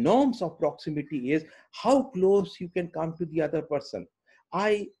these norms of proximity is how close you can come to the other person.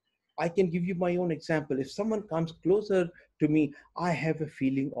 I, I can give you my own example. If someone comes closer to me, I have a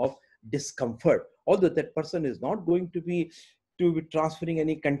feeling of discomfort, although that person is not going to be transferring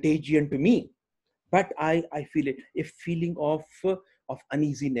any contagion to me, but I feel it, a feeling of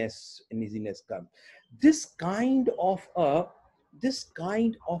uneasiness come. This kind of a this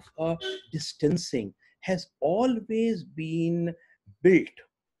kind of a distancing has always been built,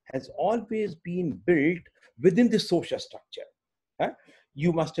 has always been built within the social structure. Huh?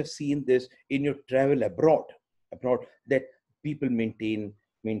 You must have seen this in your travel abroad that people maintain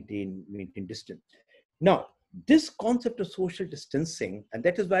distance. Now, this concept of social distancing, and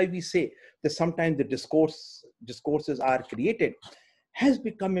that is why we say that sometimes the discourses are created, has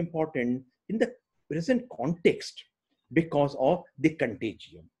become important in the present context because of the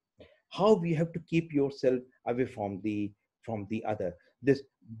contagion. How we have to keep yourself away from the other. This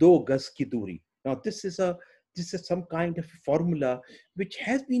do gas ki duri. Now, this is some kind of formula which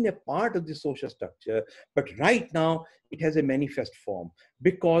has been a part of the social structure, but right now it has a manifest form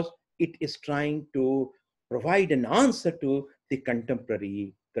because it is trying to provide an answer to the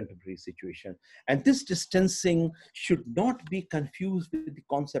contemporary situation. And this distancing should not be confused with the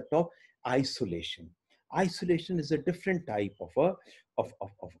concept of isolation. Isolation is a different type of a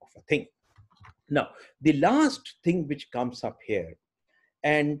thing. Now, the last thing which comes up here,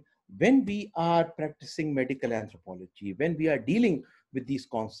 and when we are practicing medical anthropology, when we are dealing with these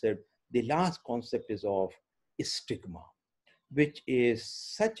concepts, the last concept is of stigma, which is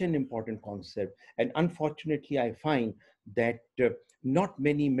such an important concept. And unfortunately, I find that not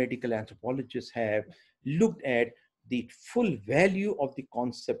many medical anthropologists have looked at the full value of the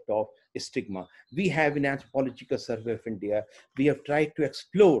concept of stigma. We have in Anthropological Survey of India, we have tried to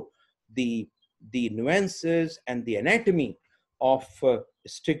explore the, the nuances and the anatomy of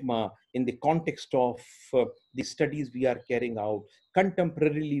stigma in the context of the studies we are carrying out,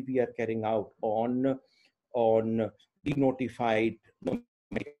 contemporarily we are carrying out on denotified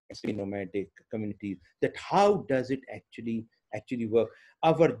nomadic and semi-nomadic communities, that how does it actually work.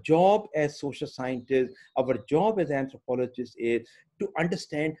 Our job as social scientists, our job as anthropologists is to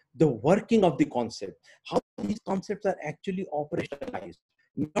understand the working of the concept, how these concepts are actually operationalized,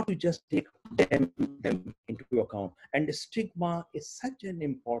 not to just take them into account. And the stigma is such an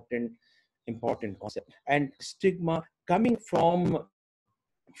important concept. And stigma coming from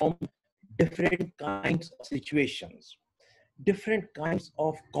different kinds of situations, different kinds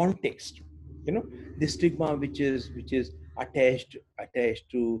of context. You know, the stigma which is attached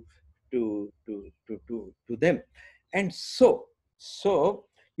to them. And so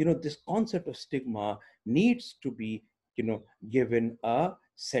this concept of stigma needs to be given a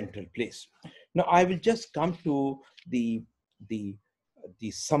central place. Now I will just come to the the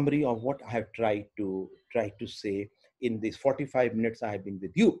the summary of what I have tried to say in these 45 minutes I have been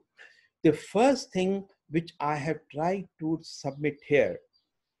with you. The first thing which I have tried to submit here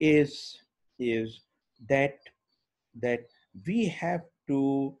is that that we have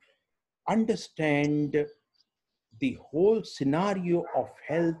to understand the whole scenario of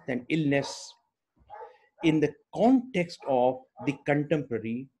health and illness in the context of the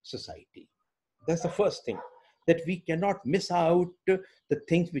contemporary society. That's the first thing, that we cannot miss out the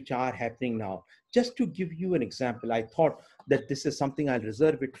things which are happening now. Just to give you an example, I thought that this is something I'll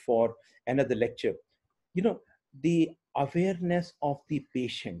reserve it for another lecture. The awareness of the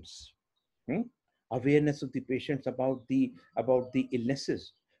patients, hmm? Awareness of the patients about the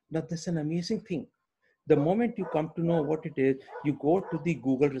illnesses. Now, that's an amazing thing. The moment you come to know what it is, you go to the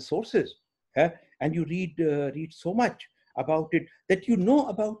Google resources, and you read so much about it that you know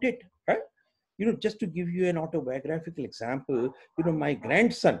about it. Just to give you an autobiographical example, my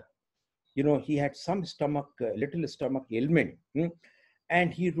grandson, he had some little stomach ailment,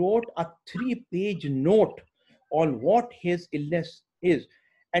 and he wrote a 3-page note on what his illness is,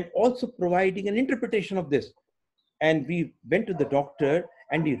 and also providing an interpretation of this. And we went to the doctor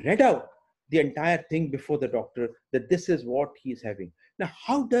and he read out the entire thing before the doctor, that this is what he's having. Now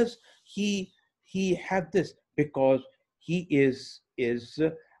how does he have this? Because he is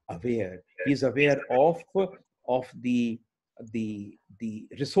aware. He's aware of the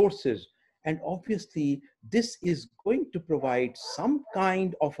resources, and obviously this is going to provide some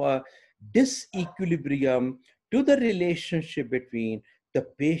kind of a disequilibrium to the relationship between the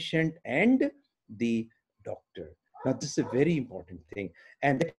patient and the doctor. Now, this is a very important thing.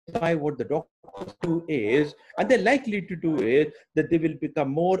 And that's why what the doctors do is, and they're likely to do is, that they will become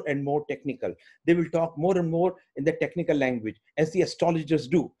more and more technical. They will talk more and more in the technical language, as the astrologers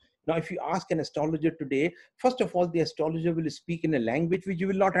do. Now, if you ask an astrologer today, first of all, the astrologer will speak in a language which you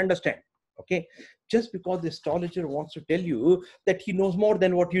will not understand. Okay? Just because the astrologer wants to tell you that he knows more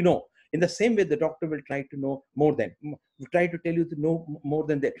than what you know. In the same way, the doctor will try to know more than, will try to tell you to know more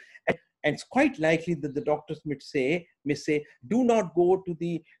than that. And it's quite likely that the doctors may say, do not go to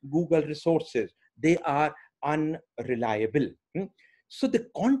the Google resources. They are unreliable. So the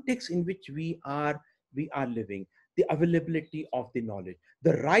context in which we are living, the availability of the knowledge,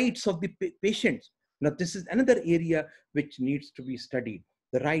 the rights of the patients. Now, this is another area which needs to be studied.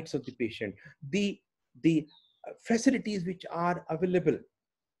 The rights of the patient, the facilities which are available,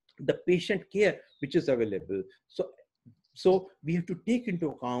 the patient care which is available. So we have to take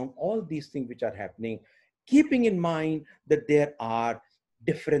into account all these things which are happening, keeping in mind that there are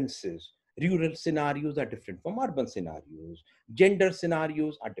differences. Rural scenarios are different from urban scenarios. Gender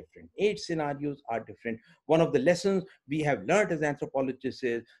scenarios are different. Age scenarios are different. One of the lessons we have learned as anthropologists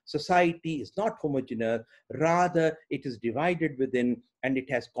is society is not homogeneous. Rather, it is divided within, and it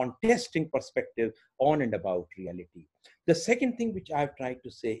has contesting perspective on and about reality. The second thing which I've tried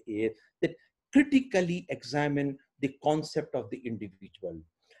to say is that critically examine the concept of the individual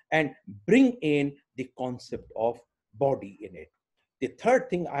and bring in the concept of body in it. The third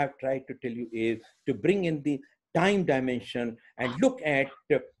thing I have tried to tell you is to bring in the time dimension and look at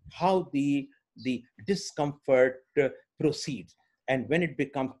how the discomfort proceeds, and when it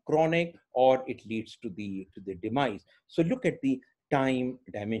becomes chronic or it leads to the demise. So look at the time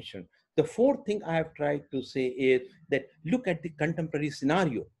dimension. The fourth thing I have tried to say is that look at the contemporary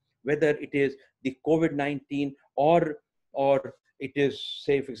scenario, whether it is the COVID-19 or it is,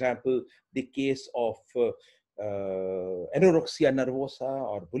 say, for example, the case of anorexia nervosa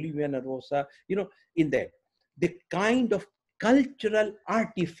or bulimia nervosa, in that, the kind of cultural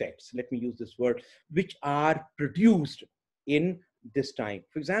artifacts, let me use this word, which are produced in this time.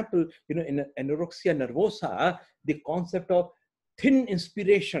 For example, in anorexia nervosa, the concept of thin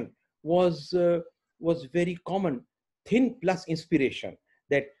inspiration was very common. Thin plus inspiration,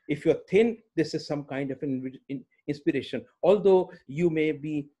 that if you're thin, this is some kind of an inspiration, although you may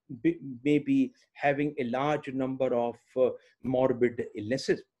be having a large number of morbid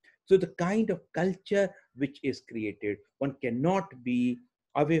illnesses. So the kind of culture which is created, one cannot be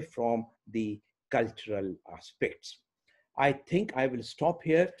away from the cultural aspects. I think I will stop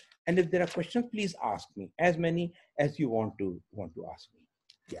here, and if there are questions, please ask me, as many as you want to ask me.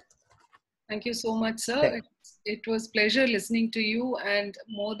 Yeah. Thank you so much, sir. It was pleasure listening to you, and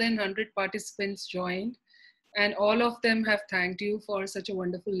more than 100 participants joined, and all of them have thanked you for such a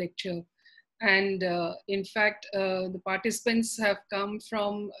wonderful lecture. And in fact, the participants have come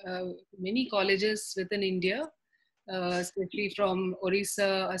from many colleges within India, especially from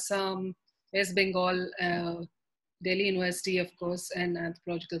Orissa, Assam, West Bengal, Delhi University, of course, and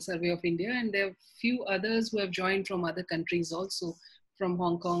Anthropological Survey of India. And there are few others who have joined from other countries also, from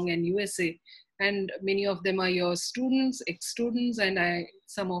Hong Kong and USA. And many of them are your students, ex-students, and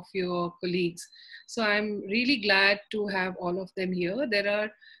some of your colleagues. So I'm really glad to have all of them here. There are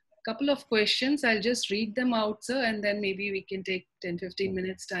a couple of questions. I'll just read them out, sir, and then maybe we can take 10-15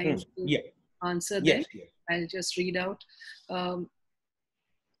 minutes time to answer them. Yes. I'll just read out.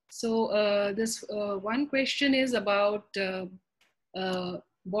 This one question is about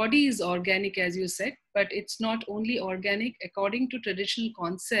body is organic, as you said, but it's not only organic. According to traditional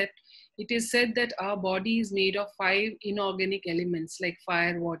concept, it is said that our body is made of 5 inorganic elements like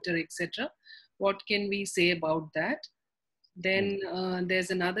fire, water, etc. What can we say about that? Then there's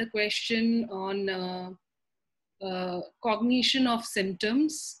another question on cognition of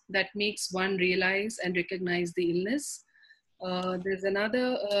symptoms that makes one realize and recognize the illness. There's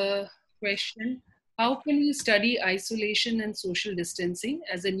another question. How can we study isolation and social distancing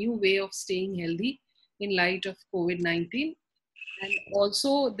as a new way of staying healthy in light of COVID-19? And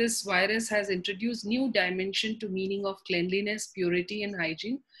also, this virus has introduced new dimension to meaning of cleanliness, purity, and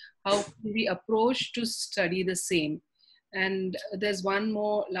hygiene. How can we approach to study the same? And there's one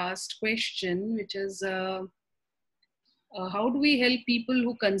more last question, which is how do we help people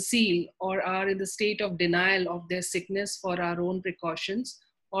who conceal or are in the state of denial of their sickness for our own precautions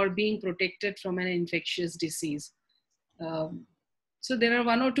or being protected from an infectious disease? Um, so there are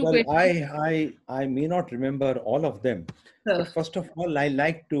one or two Well, questions. I may not remember all of them, but Uh, first of all, I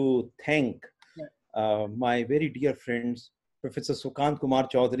like to thank yeah, my very dear friends, Professor Sukant Kumar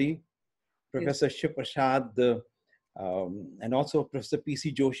Chaudhary, yes, Professor Shiv Prasad, and also Professor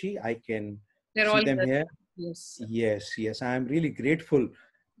PC Joshi. I can they're see all them here. here. Yes. Yes, yes, I am really grateful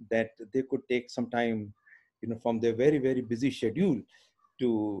that they could take some time, from their very, very busy schedule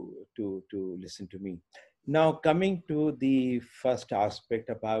to listen to me. Now, coming to the first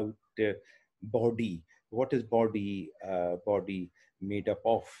aspect about body, what is body made up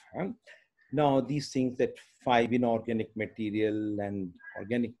of? Huh? Now, these things that five inorganic material and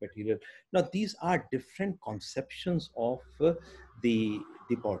organic material, now these are different conceptions of the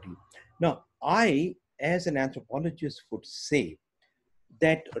body. Now, I, as an anthropologist, would say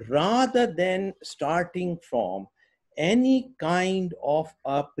that rather than starting from any kind of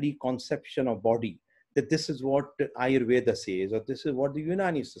a preconception of body, that this is what Ayurveda says, or this is what the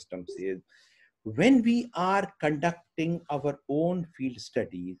Unani system says, when we are conducting our own field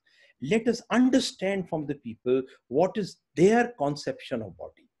studies, let us understand from the people what is their conception of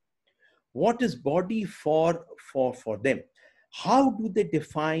body. What is body for them? How do they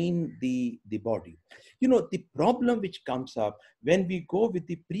define the body? The problem which comes up when we go with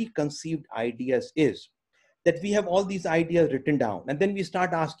the preconceived ideas is that we have all these ideas written down, and then we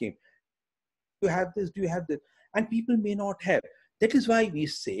start asking, do you have this, do you have this? And people may not have. That is why we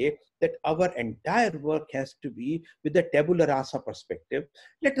say that our entire work has to be with the tabula rasa perspective.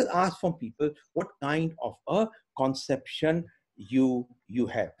 Let us ask from people what kind of a conception you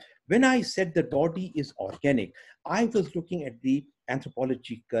have. When I said the body is organic, I was looking at the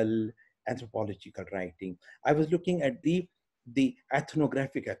anthropological writing. I was looking at the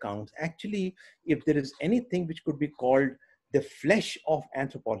ethnographic accounts. Actually, if there is anything which could be called the flesh of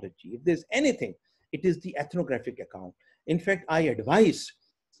anthropology, if there's anything, it is the ethnographic account. In fact, I advise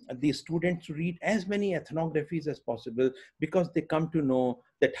the students to read as many ethnographies as possible, because they come to know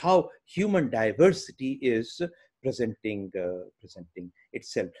that how human diversity is presenting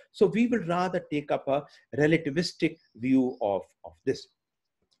itself. So we will rather take up a relativistic view of this.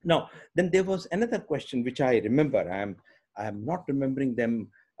 Now, then there was another question which I remember. I am not remembering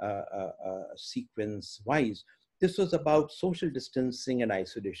them sequence wise. This was about social distancing and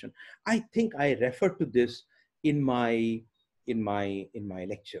isolation. I think I referred to this in my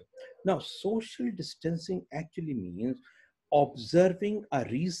lecture. Now, social distancing actually means observing a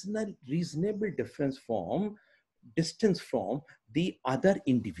reasonable distance from the other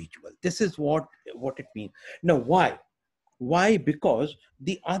individual. This is what it means. Now, why? Because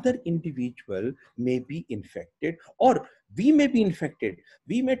the other individual may be infected, or we may be infected.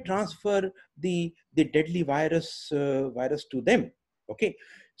 We may transfer the deadly virus to them. Okay.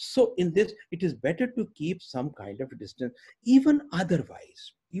 So in this, it is better to keep some kind of a distance. Even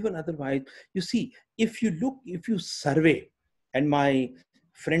otherwise, you see, if you survey, and my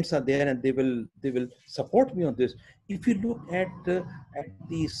friends are there and they will support me on this. If you look at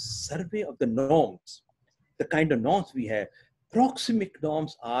the survey of the norms, the kind of norms we have, proxemic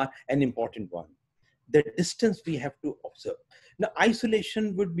norms are an important one. The distance we have to observe. Now,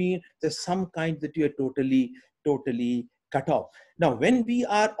 isolation would mean there's some kind that you are totally cut off. Now, when we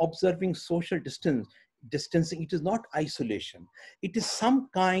are observing social distancing, it is not isolation. It is some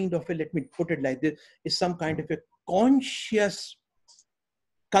kind of a, let me put it like this, is some kind of a conscious,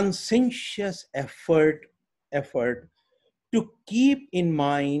 conscientious effort to keep in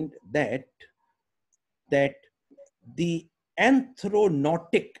mind that the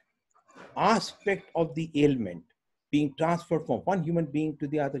anthronotic aspect of the ailment being transferred from one human being to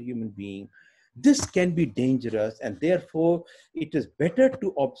the other human being, this can be dangerous, and therefore it is better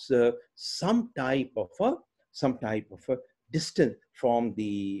to observe some type of a distance from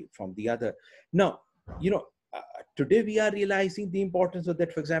the other. Now, you know, today we are realizing the importance of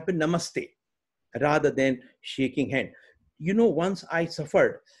that. For example, namaste rather than shaking hand. Once I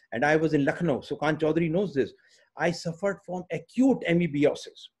suffered, and I was in Lucknow, Sukan Chaudhary knows this, I suffered from acute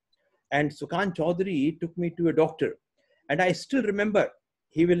amoebiasis. And Sukan Chaudhary took me to a doctor. And I still remember,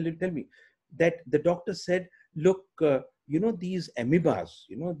 he will tell me that the doctor said, look, these amoebas,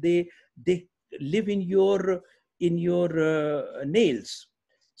 they live in your nails.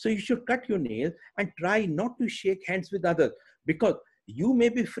 So you should cut your nails and try not to shake hands with others. because you may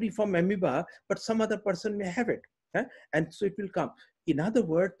be free from amoeba, but some other person may have it. And so it will come. In other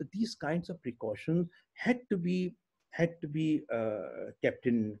words, these kinds of precautions had to be kept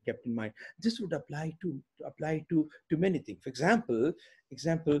in mind. This would apply to many things. For example,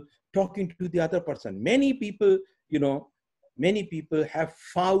 talking to the other person. Many people have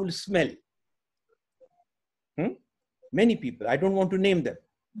foul smell. Many people. I don't want to name them.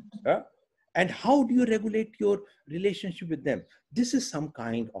 And how do you regulate your relationship with them? This is some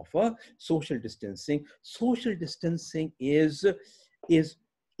kind of a social distancing. Social distancing is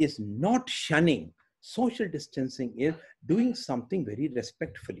not shunning. Social distancing is doing something very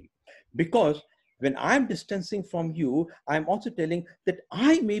respectfully, because when I'm distancing from you, I'm also telling that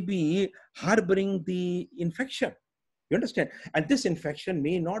I may be harboring the infection. You understand? And this infection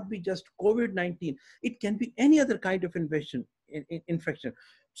may not be just COVID-19. It can be any other kind of infection.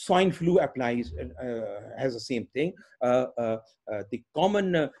 Swine flu has the same thing. The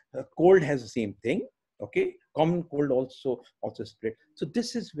common cold has the same thing. Okay, common cold also spread. So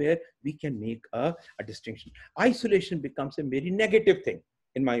this is where we can make a distinction. Isolation becomes a very negative thing,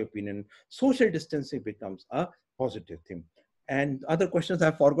 in my opinion. Social distancing becomes a positive thing. And other questions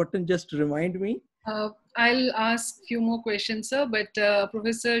I've forgotten, just remind me. I'll ask a few more questions, sir, but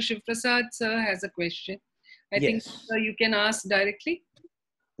Professor Shiv Prasad, sir, has a question. I think Yes. you can ask directly.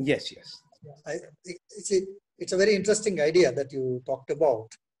 Yes. It's a very interesting idea that you talked about,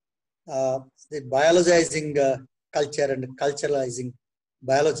 the biologizing culture and culturalizing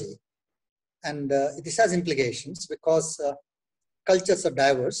biology. And this has implications because cultures are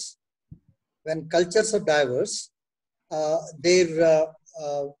diverse. When cultures are diverse, their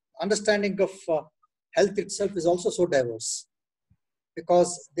understanding of health itself is also so diverse,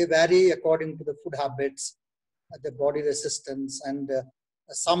 because they vary according to the food habits, the body resistance, and the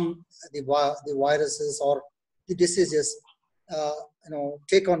viruses or the diseases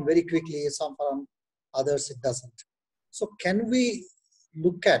take on very quickly. Some from others it doesn't. So can we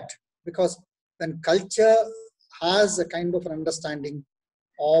look at, because when culture has a kind of an understanding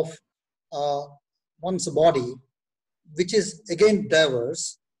of one's body, which is again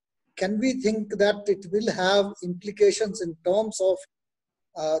diverse, can we think that it will have implications in terms of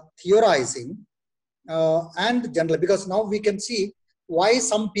theorizing and generally? Because now we can see why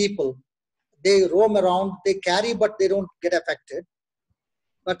some people, they roam around, they carry, but they don't get affected.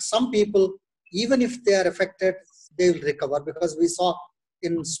 But some people, even if they are affected, they will recover, because we saw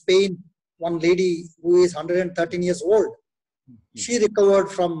in Spain, one lady who is 113 years old, she recovered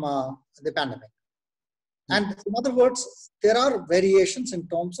from the pandemic. And in other words, there are variations in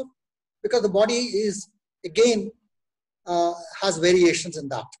terms of, because the body is, again, has variations in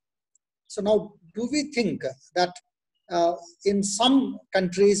that. So now, do we think that in some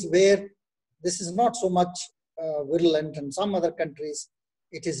countries where this is not so much virulent, and some other countries,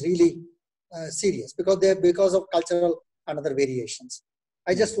 it is really serious because of cultural and other variations?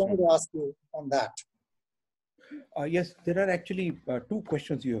 I just wanted to ask you on that. Yes, there are actually two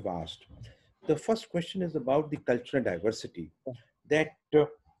questions you have asked. The first question is about the cultural diversity. That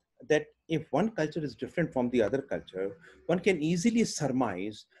if one culture is different from the other culture, one can easily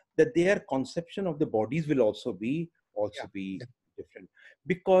surmise that their conception of the bodies will also be different,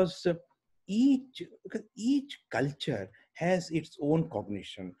 because each culture has its own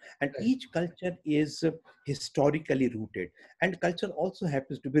cognition, and each culture is historically rooted, and culture also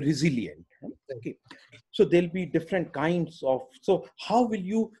happens to be resilient. Okay, so there'll be different kinds of, so how will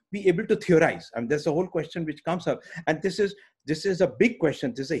you be able to theorize? And there's a whole question which comes up, and this is a big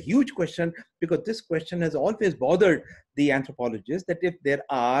question. This is a huge question, because this question has always bothered the anthropologists, that if there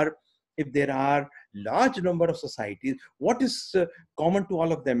are large number of societies, what is common to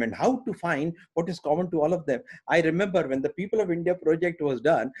all of them, and how to find what is common to all of them. I remember when the People of India project was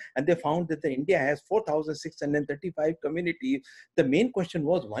done, and they found that the India has 4,635 communities. The main question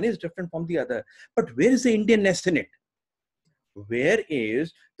was, one is different from the other, but where is the Indianness in it? Where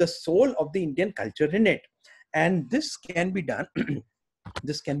is the soul of the Indian culture in it? And this can be done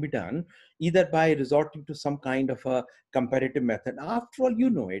either by resorting to some kind of a comparative method. After all, you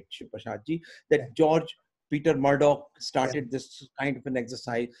know it, Shipashadji, that George Peter Murdoch started this kind of an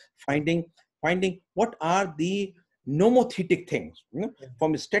exercise, finding what are the nomothetic things,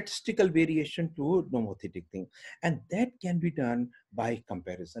 from statistical variation to nomothetic thing, and that can be done by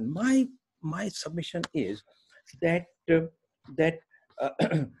comparison. My submission is that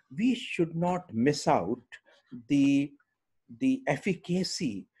we should not miss out the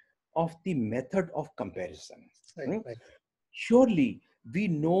efficacy of the method of comparison. Right. Surely we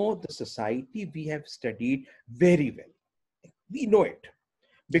know the society we have studied very well. We know it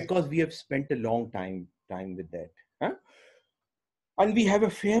because we have spent a long time with that. and we have a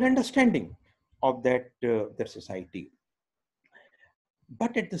fair understanding of that society.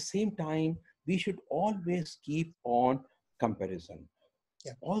 But at the same time, we should always keep on comparison.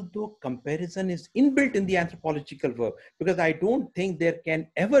 Yeah. Although comparison is inbuilt in the anthropological work, because I don't think there can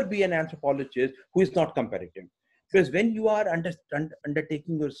ever be an anthropologist who is not comparative. Because when you are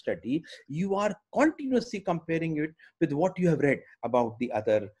undertaking your study, you are continuously comparing it with what you have read about the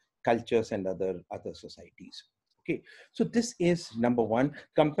other cultures and other societies. Okay, so this is number one.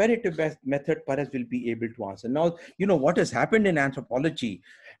 Comparative method perhaps will be able to answer. Now, you know what has happened in anthropology,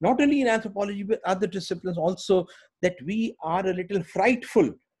 not only in anthropology, but other disciplines also, that we are a little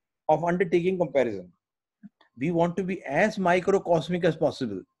frightful of undertaking comparison. We want to be as microcosmic as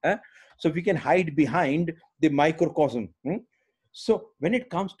possible. So we can hide behind the microcosm. So when it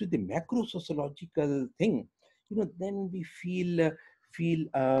comes to the macro sociological thing, then we feel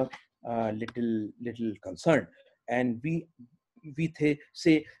little concerned, and we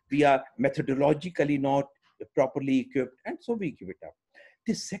say we are methodologically not properly equipped, and so we give it up.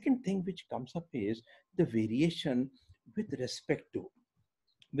 The second thing which comes up is the variation with respect to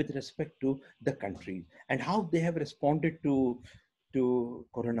the countries and how they have responded to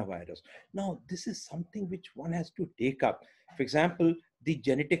coronavirus. Now, this is something which one has to take up. For example, the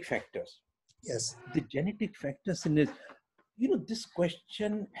genetic factors. Yes. The genetic factors in it, this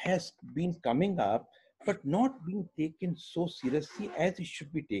question has been coming up, but not being taken so seriously as it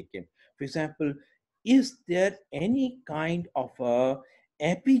should be taken. For example, is there any kind of a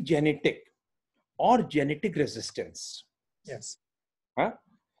epigenetic or genetic resistance? Yes. Huh?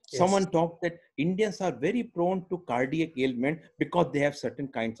 Yes. Someone talked that Indians are very prone to cardiac ailment because they have certain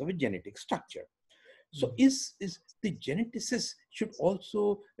kinds of a genetic structure. So is the geneticist should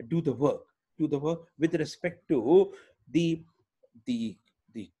also do the work with respect to the the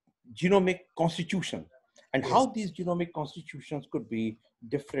the genomic constitution, and Yes. how these genomic constitutions could be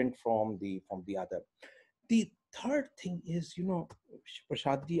different from the other. The third thing is,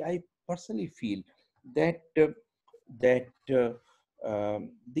 Prashadji, I personally feel that the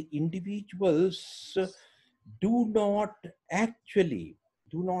individuals do not actually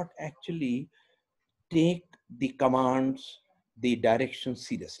take the commands, the directions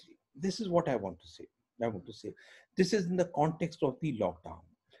seriously. This is what I want to say. This is in the context of the lockdown.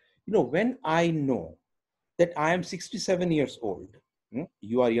 When I know that I am 67 years old,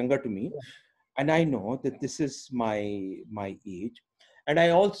 you are younger to me, and I know that this is my age, and I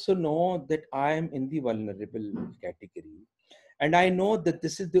also know that I am in the vulnerable category, and I know that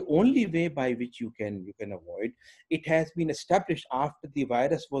this is the only way by which you can avoid. It has been established after the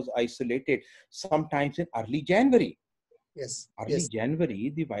virus was isolated, sometimes in early January. Yes. Early Yes.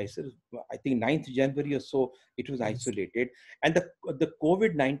 January, the virus, I think 9th January or so, it was isolated. And the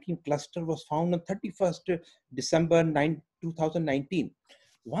COVID-19 cluster was found on 31st December 2019.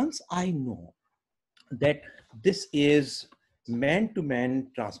 Once I know that this is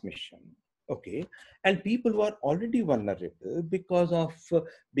man-to-man transmission, okay, and people who are already vulnerable because of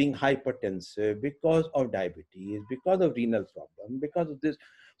being hypertensive, because of diabetes, because of renal problem, because of this,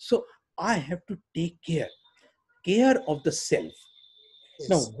 so I have to take care of the self.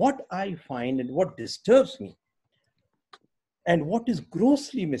 Now, Yes. what I find and what disturbs me and what is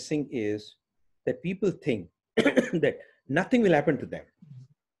grossly missing is that people think that nothing will happen to them.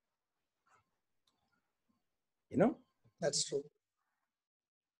 That's true.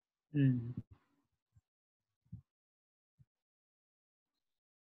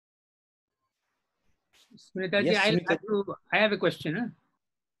 Smritaji, Yes, Smita. I have a question.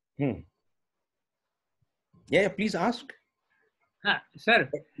 Yeah, please ask. Sir.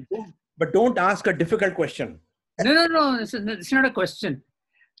 But don't ask a difficult question. No. It's not a question.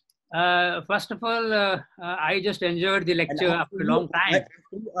 First of all, I just enjoyed the lecture after a long time.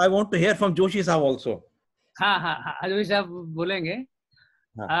 I want to hear from Joshi Saab also. Joshi Saab bolenge.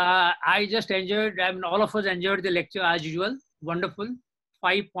 I just enjoyed, all of us enjoyed the lecture as usual. Wonderful.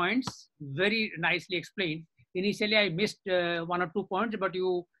 5 points, very nicely explained. Initially, I missed 1 or 2 points, but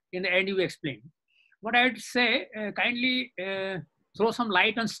in the end, you explained. What I'd say, kindly throw some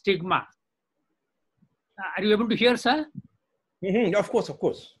light on stigma. Are you able to hear, sir? Of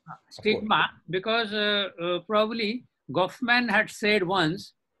course. Stigma, because probably Goffman had said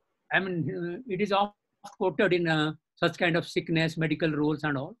once, it is often quoted in such kind of sickness, medical roles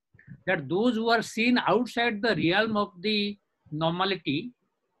and all, that those who are seen outside the realm of the normality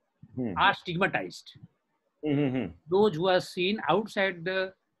are stigmatized. Those who are seen outside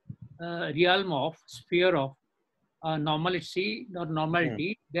the realm of sphere of normality or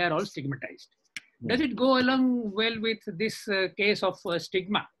normality, they are all stigmatized. Does it go along well with this case of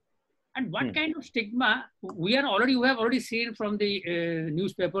stigma? And what kind of stigma we have already seen from the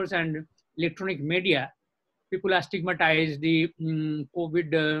newspapers and electronic media. People are stigmatized. The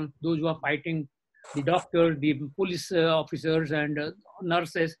COVID, those who are fighting, the doctors, the police officers, and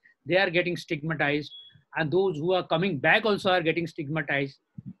nurses, they are getting stigmatized, and those who are coming back also are getting stigmatized.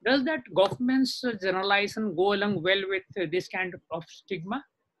 Does that government's generalization go along well with this kind of stigma?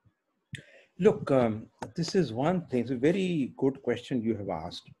 Look, this is one thing. It's a very good question you have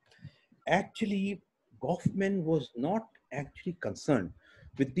asked. Actually, Goffman was not actually concerned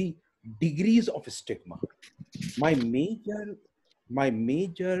with the degrees of stigma. My major, my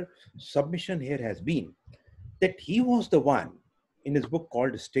major submission here has been that he was the one in his book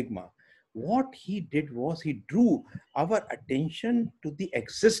called Stigma. What he did was he drew our attention to the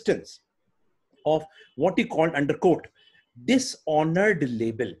existence of what he called, underquote, dishonored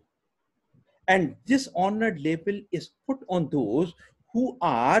label. And this honored label is put on those who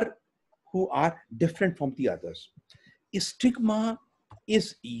are different from the others. Stigma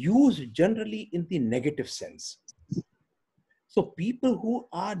is used generally in the negative sense. So people who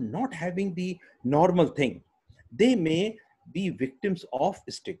are not having the normal thing, they may be victims of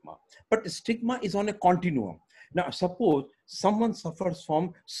stigma. But stigma is on a continuum. Now, suppose someone suffers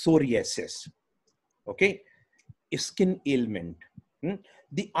from psoriasis, okay, skin ailment.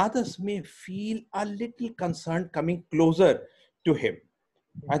 The others may feel a little concerned coming closer to him.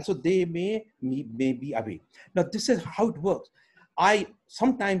 And so they may be away. Now, this is how it works. I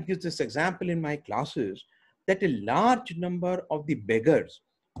sometimes use this example in my classes that a large number of the beggars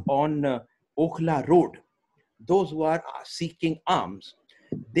on Okhla Road, those who are seeking alms,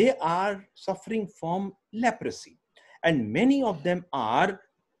 they are suffering from leprosy. And many of them are,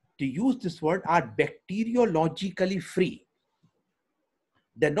 to use this word, are bacteriologically free.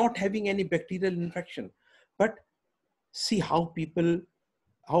 They're not having any bacterial infection. But see how people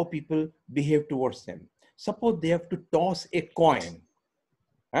behave towards them. Suppose they have to toss a coin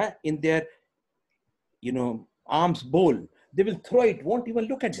in their, arms bowl. They will throw it, won't even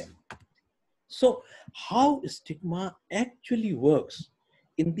look at them. So how stigma actually works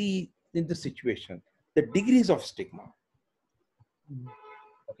in the situation, the degrees of stigma.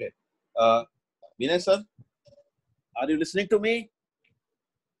 Okay. Vinay sir, are you listening to me?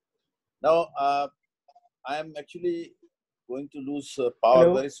 Now, I am actually going to lose power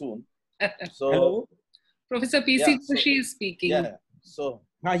Hello? very soon. So, Hello? Professor P.C. Joshi is speaking. Yeah. So,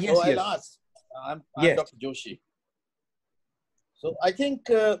 Yes, I'll yes. ask. I'm Yes. Dr. Joshi. So I think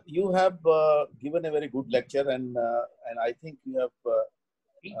you have given a very good lecture, and I think you have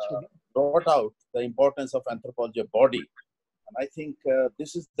brought out the importance of anthropology of body. And I think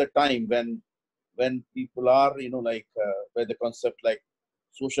this is the time when people are, where the concept like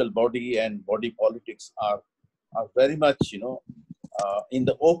social body and body politics are very much, in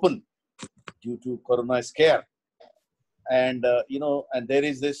the open due to corona scare. And, and there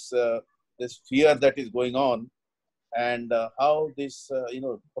is this fear that is going on, and how this,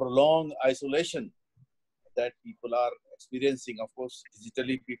 prolonged isolation that people are experiencing. Of course,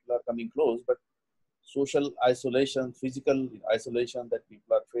 digitally people are coming close, but social isolation, physical isolation that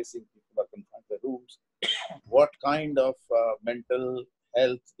people are facing, people are confined to rooms. What kind of mental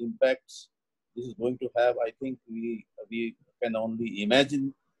health impacts this is going to have, I think we can only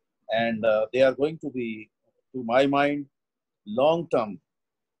imagine. And they are going to be, to my mind, long-term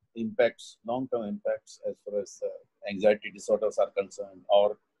impacts as far as anxiety disorders are concerned,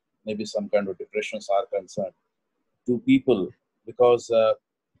 or maybe some kind of depressions are concerned to people, because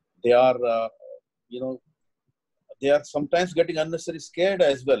they are, they are sometimes getting unnecessarily scared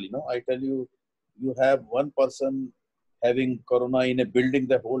as well. I tell you, you have one person having corona in a building,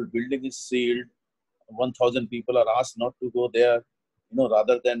 the whole building is sealed. 1,000 people are asked not to go there,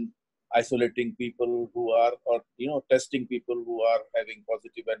 rather than isolating people who are, or, testing people who are having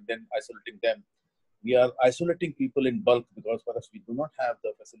positive and then isolating them. We are isolating people in bulk because perhaps we do not have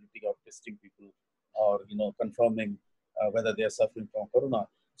the facility of testing people or, confirming whether they are suffering from corona.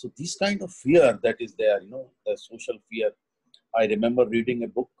 So this kind of fear that is there, the social fear. I remember reading a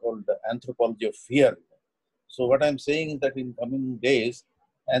book called The Anthropology of Fear. So what I'm saying is that in coming days,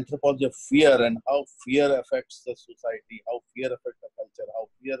 anthropology of fear and how fear affects the society, how fear affects the culture, how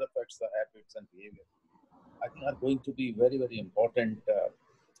fear affects the habits and behavior, I think are going to be very, very important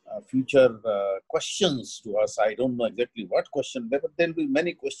future questions to us. I don't know exactly what question, but there will be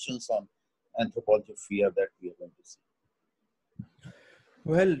many questions on anthropology of fear that we are going to see.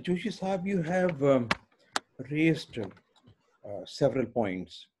 Well, Joshi Saab, you have raised several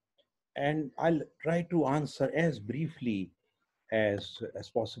points, and I'll try to answer as briefly as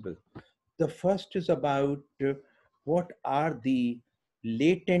possible. The first is about what are the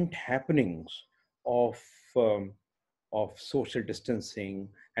latent happenings of, um, of social distancing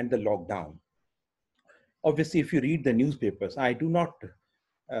and the lockdown. Obviously, if you read the newspapers, I do not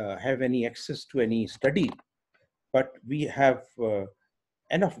have any access to any study, but we have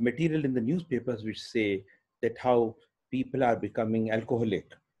enough material in the newspapers which say that how people are becoming alcoholic.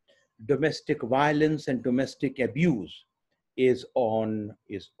 Domestic violence and domestic abuse is on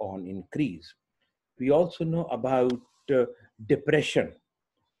increase. We also know about uh, depression,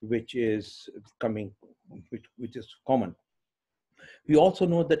 which is coming, which is common. We also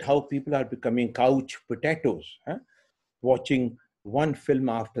know that how people are becoming couch potatoes, huh? Watching one film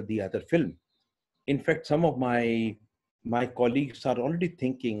after the other film. In fact, some of my colleagues are already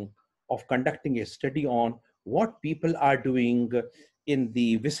thinking of conducting a study on what people are doing in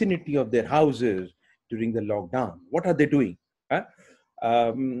the vicinity of their houses during the lockdown. What are they doing? Huh?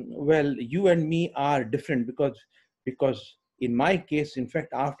 Well, you and me are different because in my case, in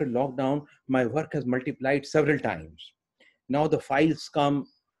fact, after lockdown, my work has multiplied several times. Now the files come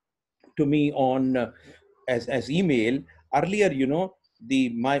to me on as email. Earlier, the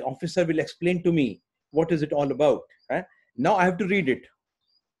my officer will explain to me what is it all about. Huh? Now I have to read it.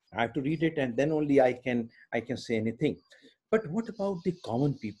 I have to read it, and then only I can say anything. But what about the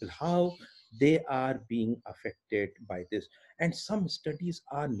common people? How they are being affected by this? And some studies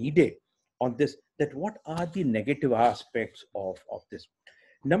are needed on this. That what are the negative aspects of this?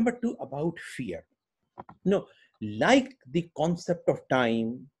 Number two, about fear. No, like the concept of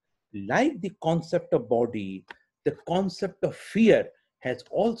time, like the concept of body, the concept of fear has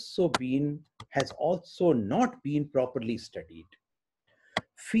also not been properly studied.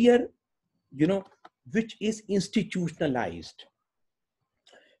 Fear, you know, which is institutionalized.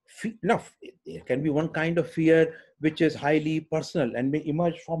 Now, there can be one kind of fear which is highly personal and may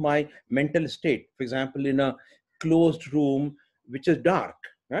emerge from my mental state. For example, in a closed room which is dark,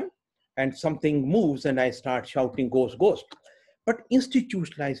 right? And something moves and I start shouting, ghost, ghost. But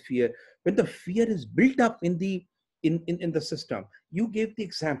institutionalized fear, when the fear is built up in the system, you gave the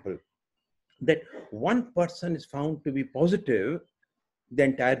example that one person is found to be positive, the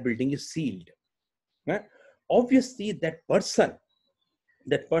entire building is sealed. Right? Obviously, that person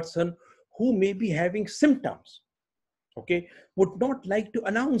who may be having symptoms, okay, would not like to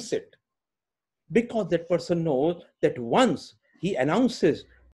announce it, because that person knows that once he announces,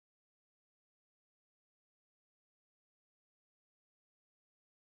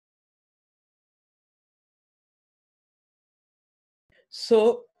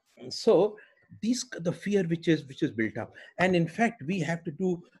 so so these the fear which is built up. And in fact, we have to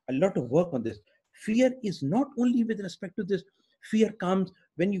do a lot of work on this. Fear is not only with respect to this. Fear comes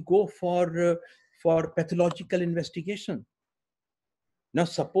when you go for pathological investigation. Now,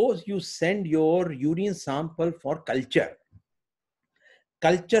 suppose you send your urine sample for culture.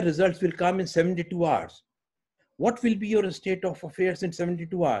 Culture results will come in 72 hours. What will be your state of affairs in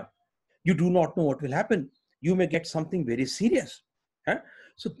 72 hours? You do not know what will happen. You may get something very serious. Huh?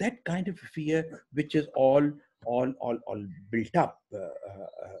 So that kind of fear, which is all built up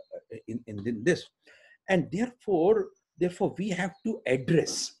in this. And therefore, we have to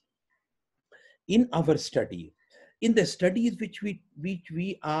address in our study, in the studies which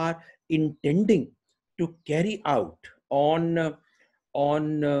we are intending to carry out on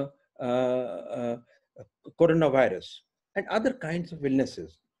coronavirus and other kinds of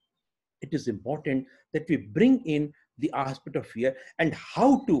illnesses. It is important that we bring in the aspect of fear and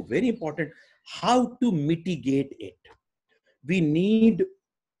how to, very important, how to mitigate it. We need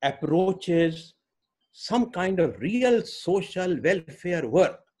approaches, some kind of real social welfare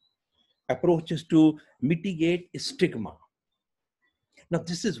work, approaches to mitigate stigma. Now,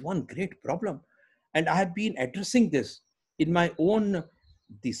 this is one great problem, and I have been addressing this in my own,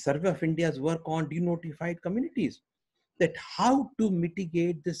 the Survey of India's work on denotified communities, that how to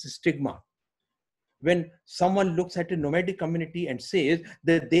mitigate this stigma. When someone looks at a nomadic community and says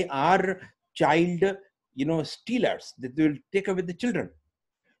that they are child, stealers, that they will take away the children.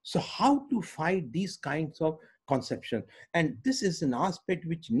 So how to fight these kinds of conception? And this is an aspect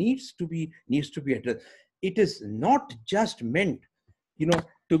which needs to be addressed. It is not just meant,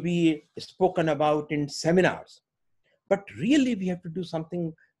 to be spoken about in seminars, but really we have to do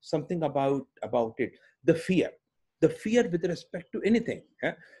something about it. The fear with respect to anything,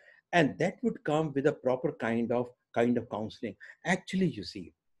 and that would come with a proper kind of counseling. Actually, you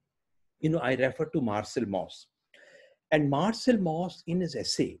see, I refer to Marcel Mauss, and Marcel Mauss, in his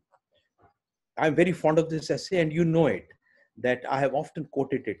essay, I'm very fond of this essay, and you know it, that I have often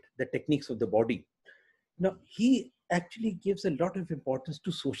quoted it, The Techniques of the Body. Now, he actually gives a lot of importance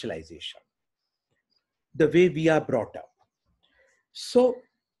to socialization, the way we are brought up. So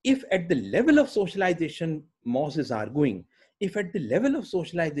if at the level of socialization, Moss is arguing, if at the level of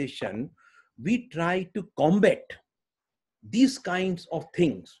socialization, we try to combat these kinds of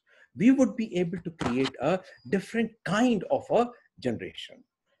things, we would be able to create a different kind of a generation.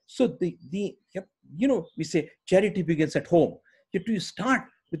 So yep, we say charity begins at home. You have to start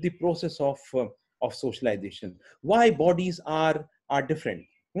with the process of socialization. Why bodies are different?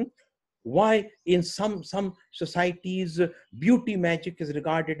 Hmm? Why in some societies beauty magic is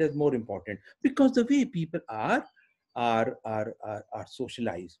regarded as more important? Because the way people are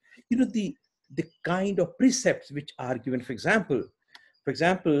socialized. The kind of precepts which are given. For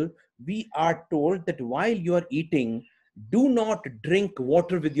example, we are told that while you are eating, do not drink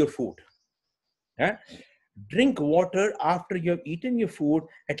water with your food. Eh? Drink water after you have eaten your food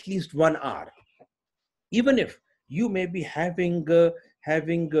at least 1 hour, even if you may be having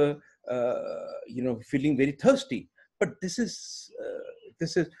feeling very thirsty. But this is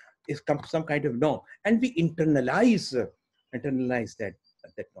some kind of norm, and we internalize that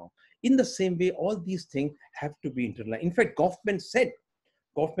norm. In the same way, all these things have to be internalized. In fact, Kaufman said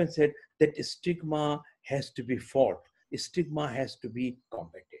that stigma has to be fought, stigma has to be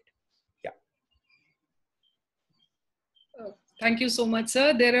combated. Yeah. Thank you so much,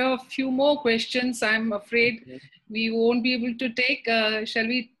 sir. There are a few more questions I'm afraid we won't be able to take. Shall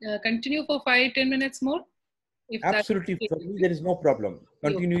we continue for 5-10 minutes more? If Absolutely, for me, there is no problem.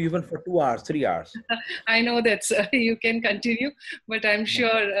 Continue even for 2 hours, 3 hours. I know that, sir. You can continue, but I'm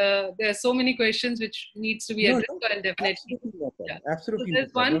sure there are so many questions which needs to be addressed. So I'll definitely. Absolutely no problem. Yeah. Absolutely So there's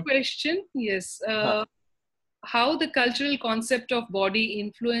no problem. one question. Yes. How the cultural concept of body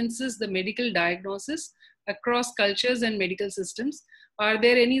influences the medical diagnosis across cultures and medical systems. Are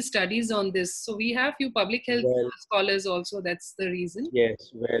there any studies on this? So we have few public health scholars also. That's the reason.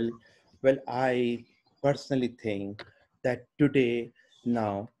 Yes. Well, I personally think that today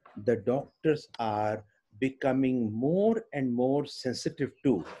now the doctors are becoming more and more sensitive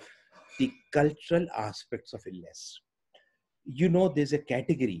to the cultural aspects of illness. There's a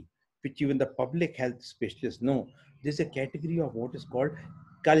category which even the public health specialists know. There's a category of what is called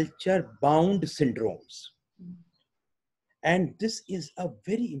culture bound syndromes. And this is a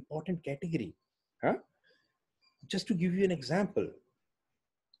very important category. Just to give you an example,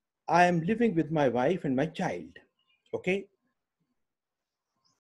 I am living with my wife and my child. Okay.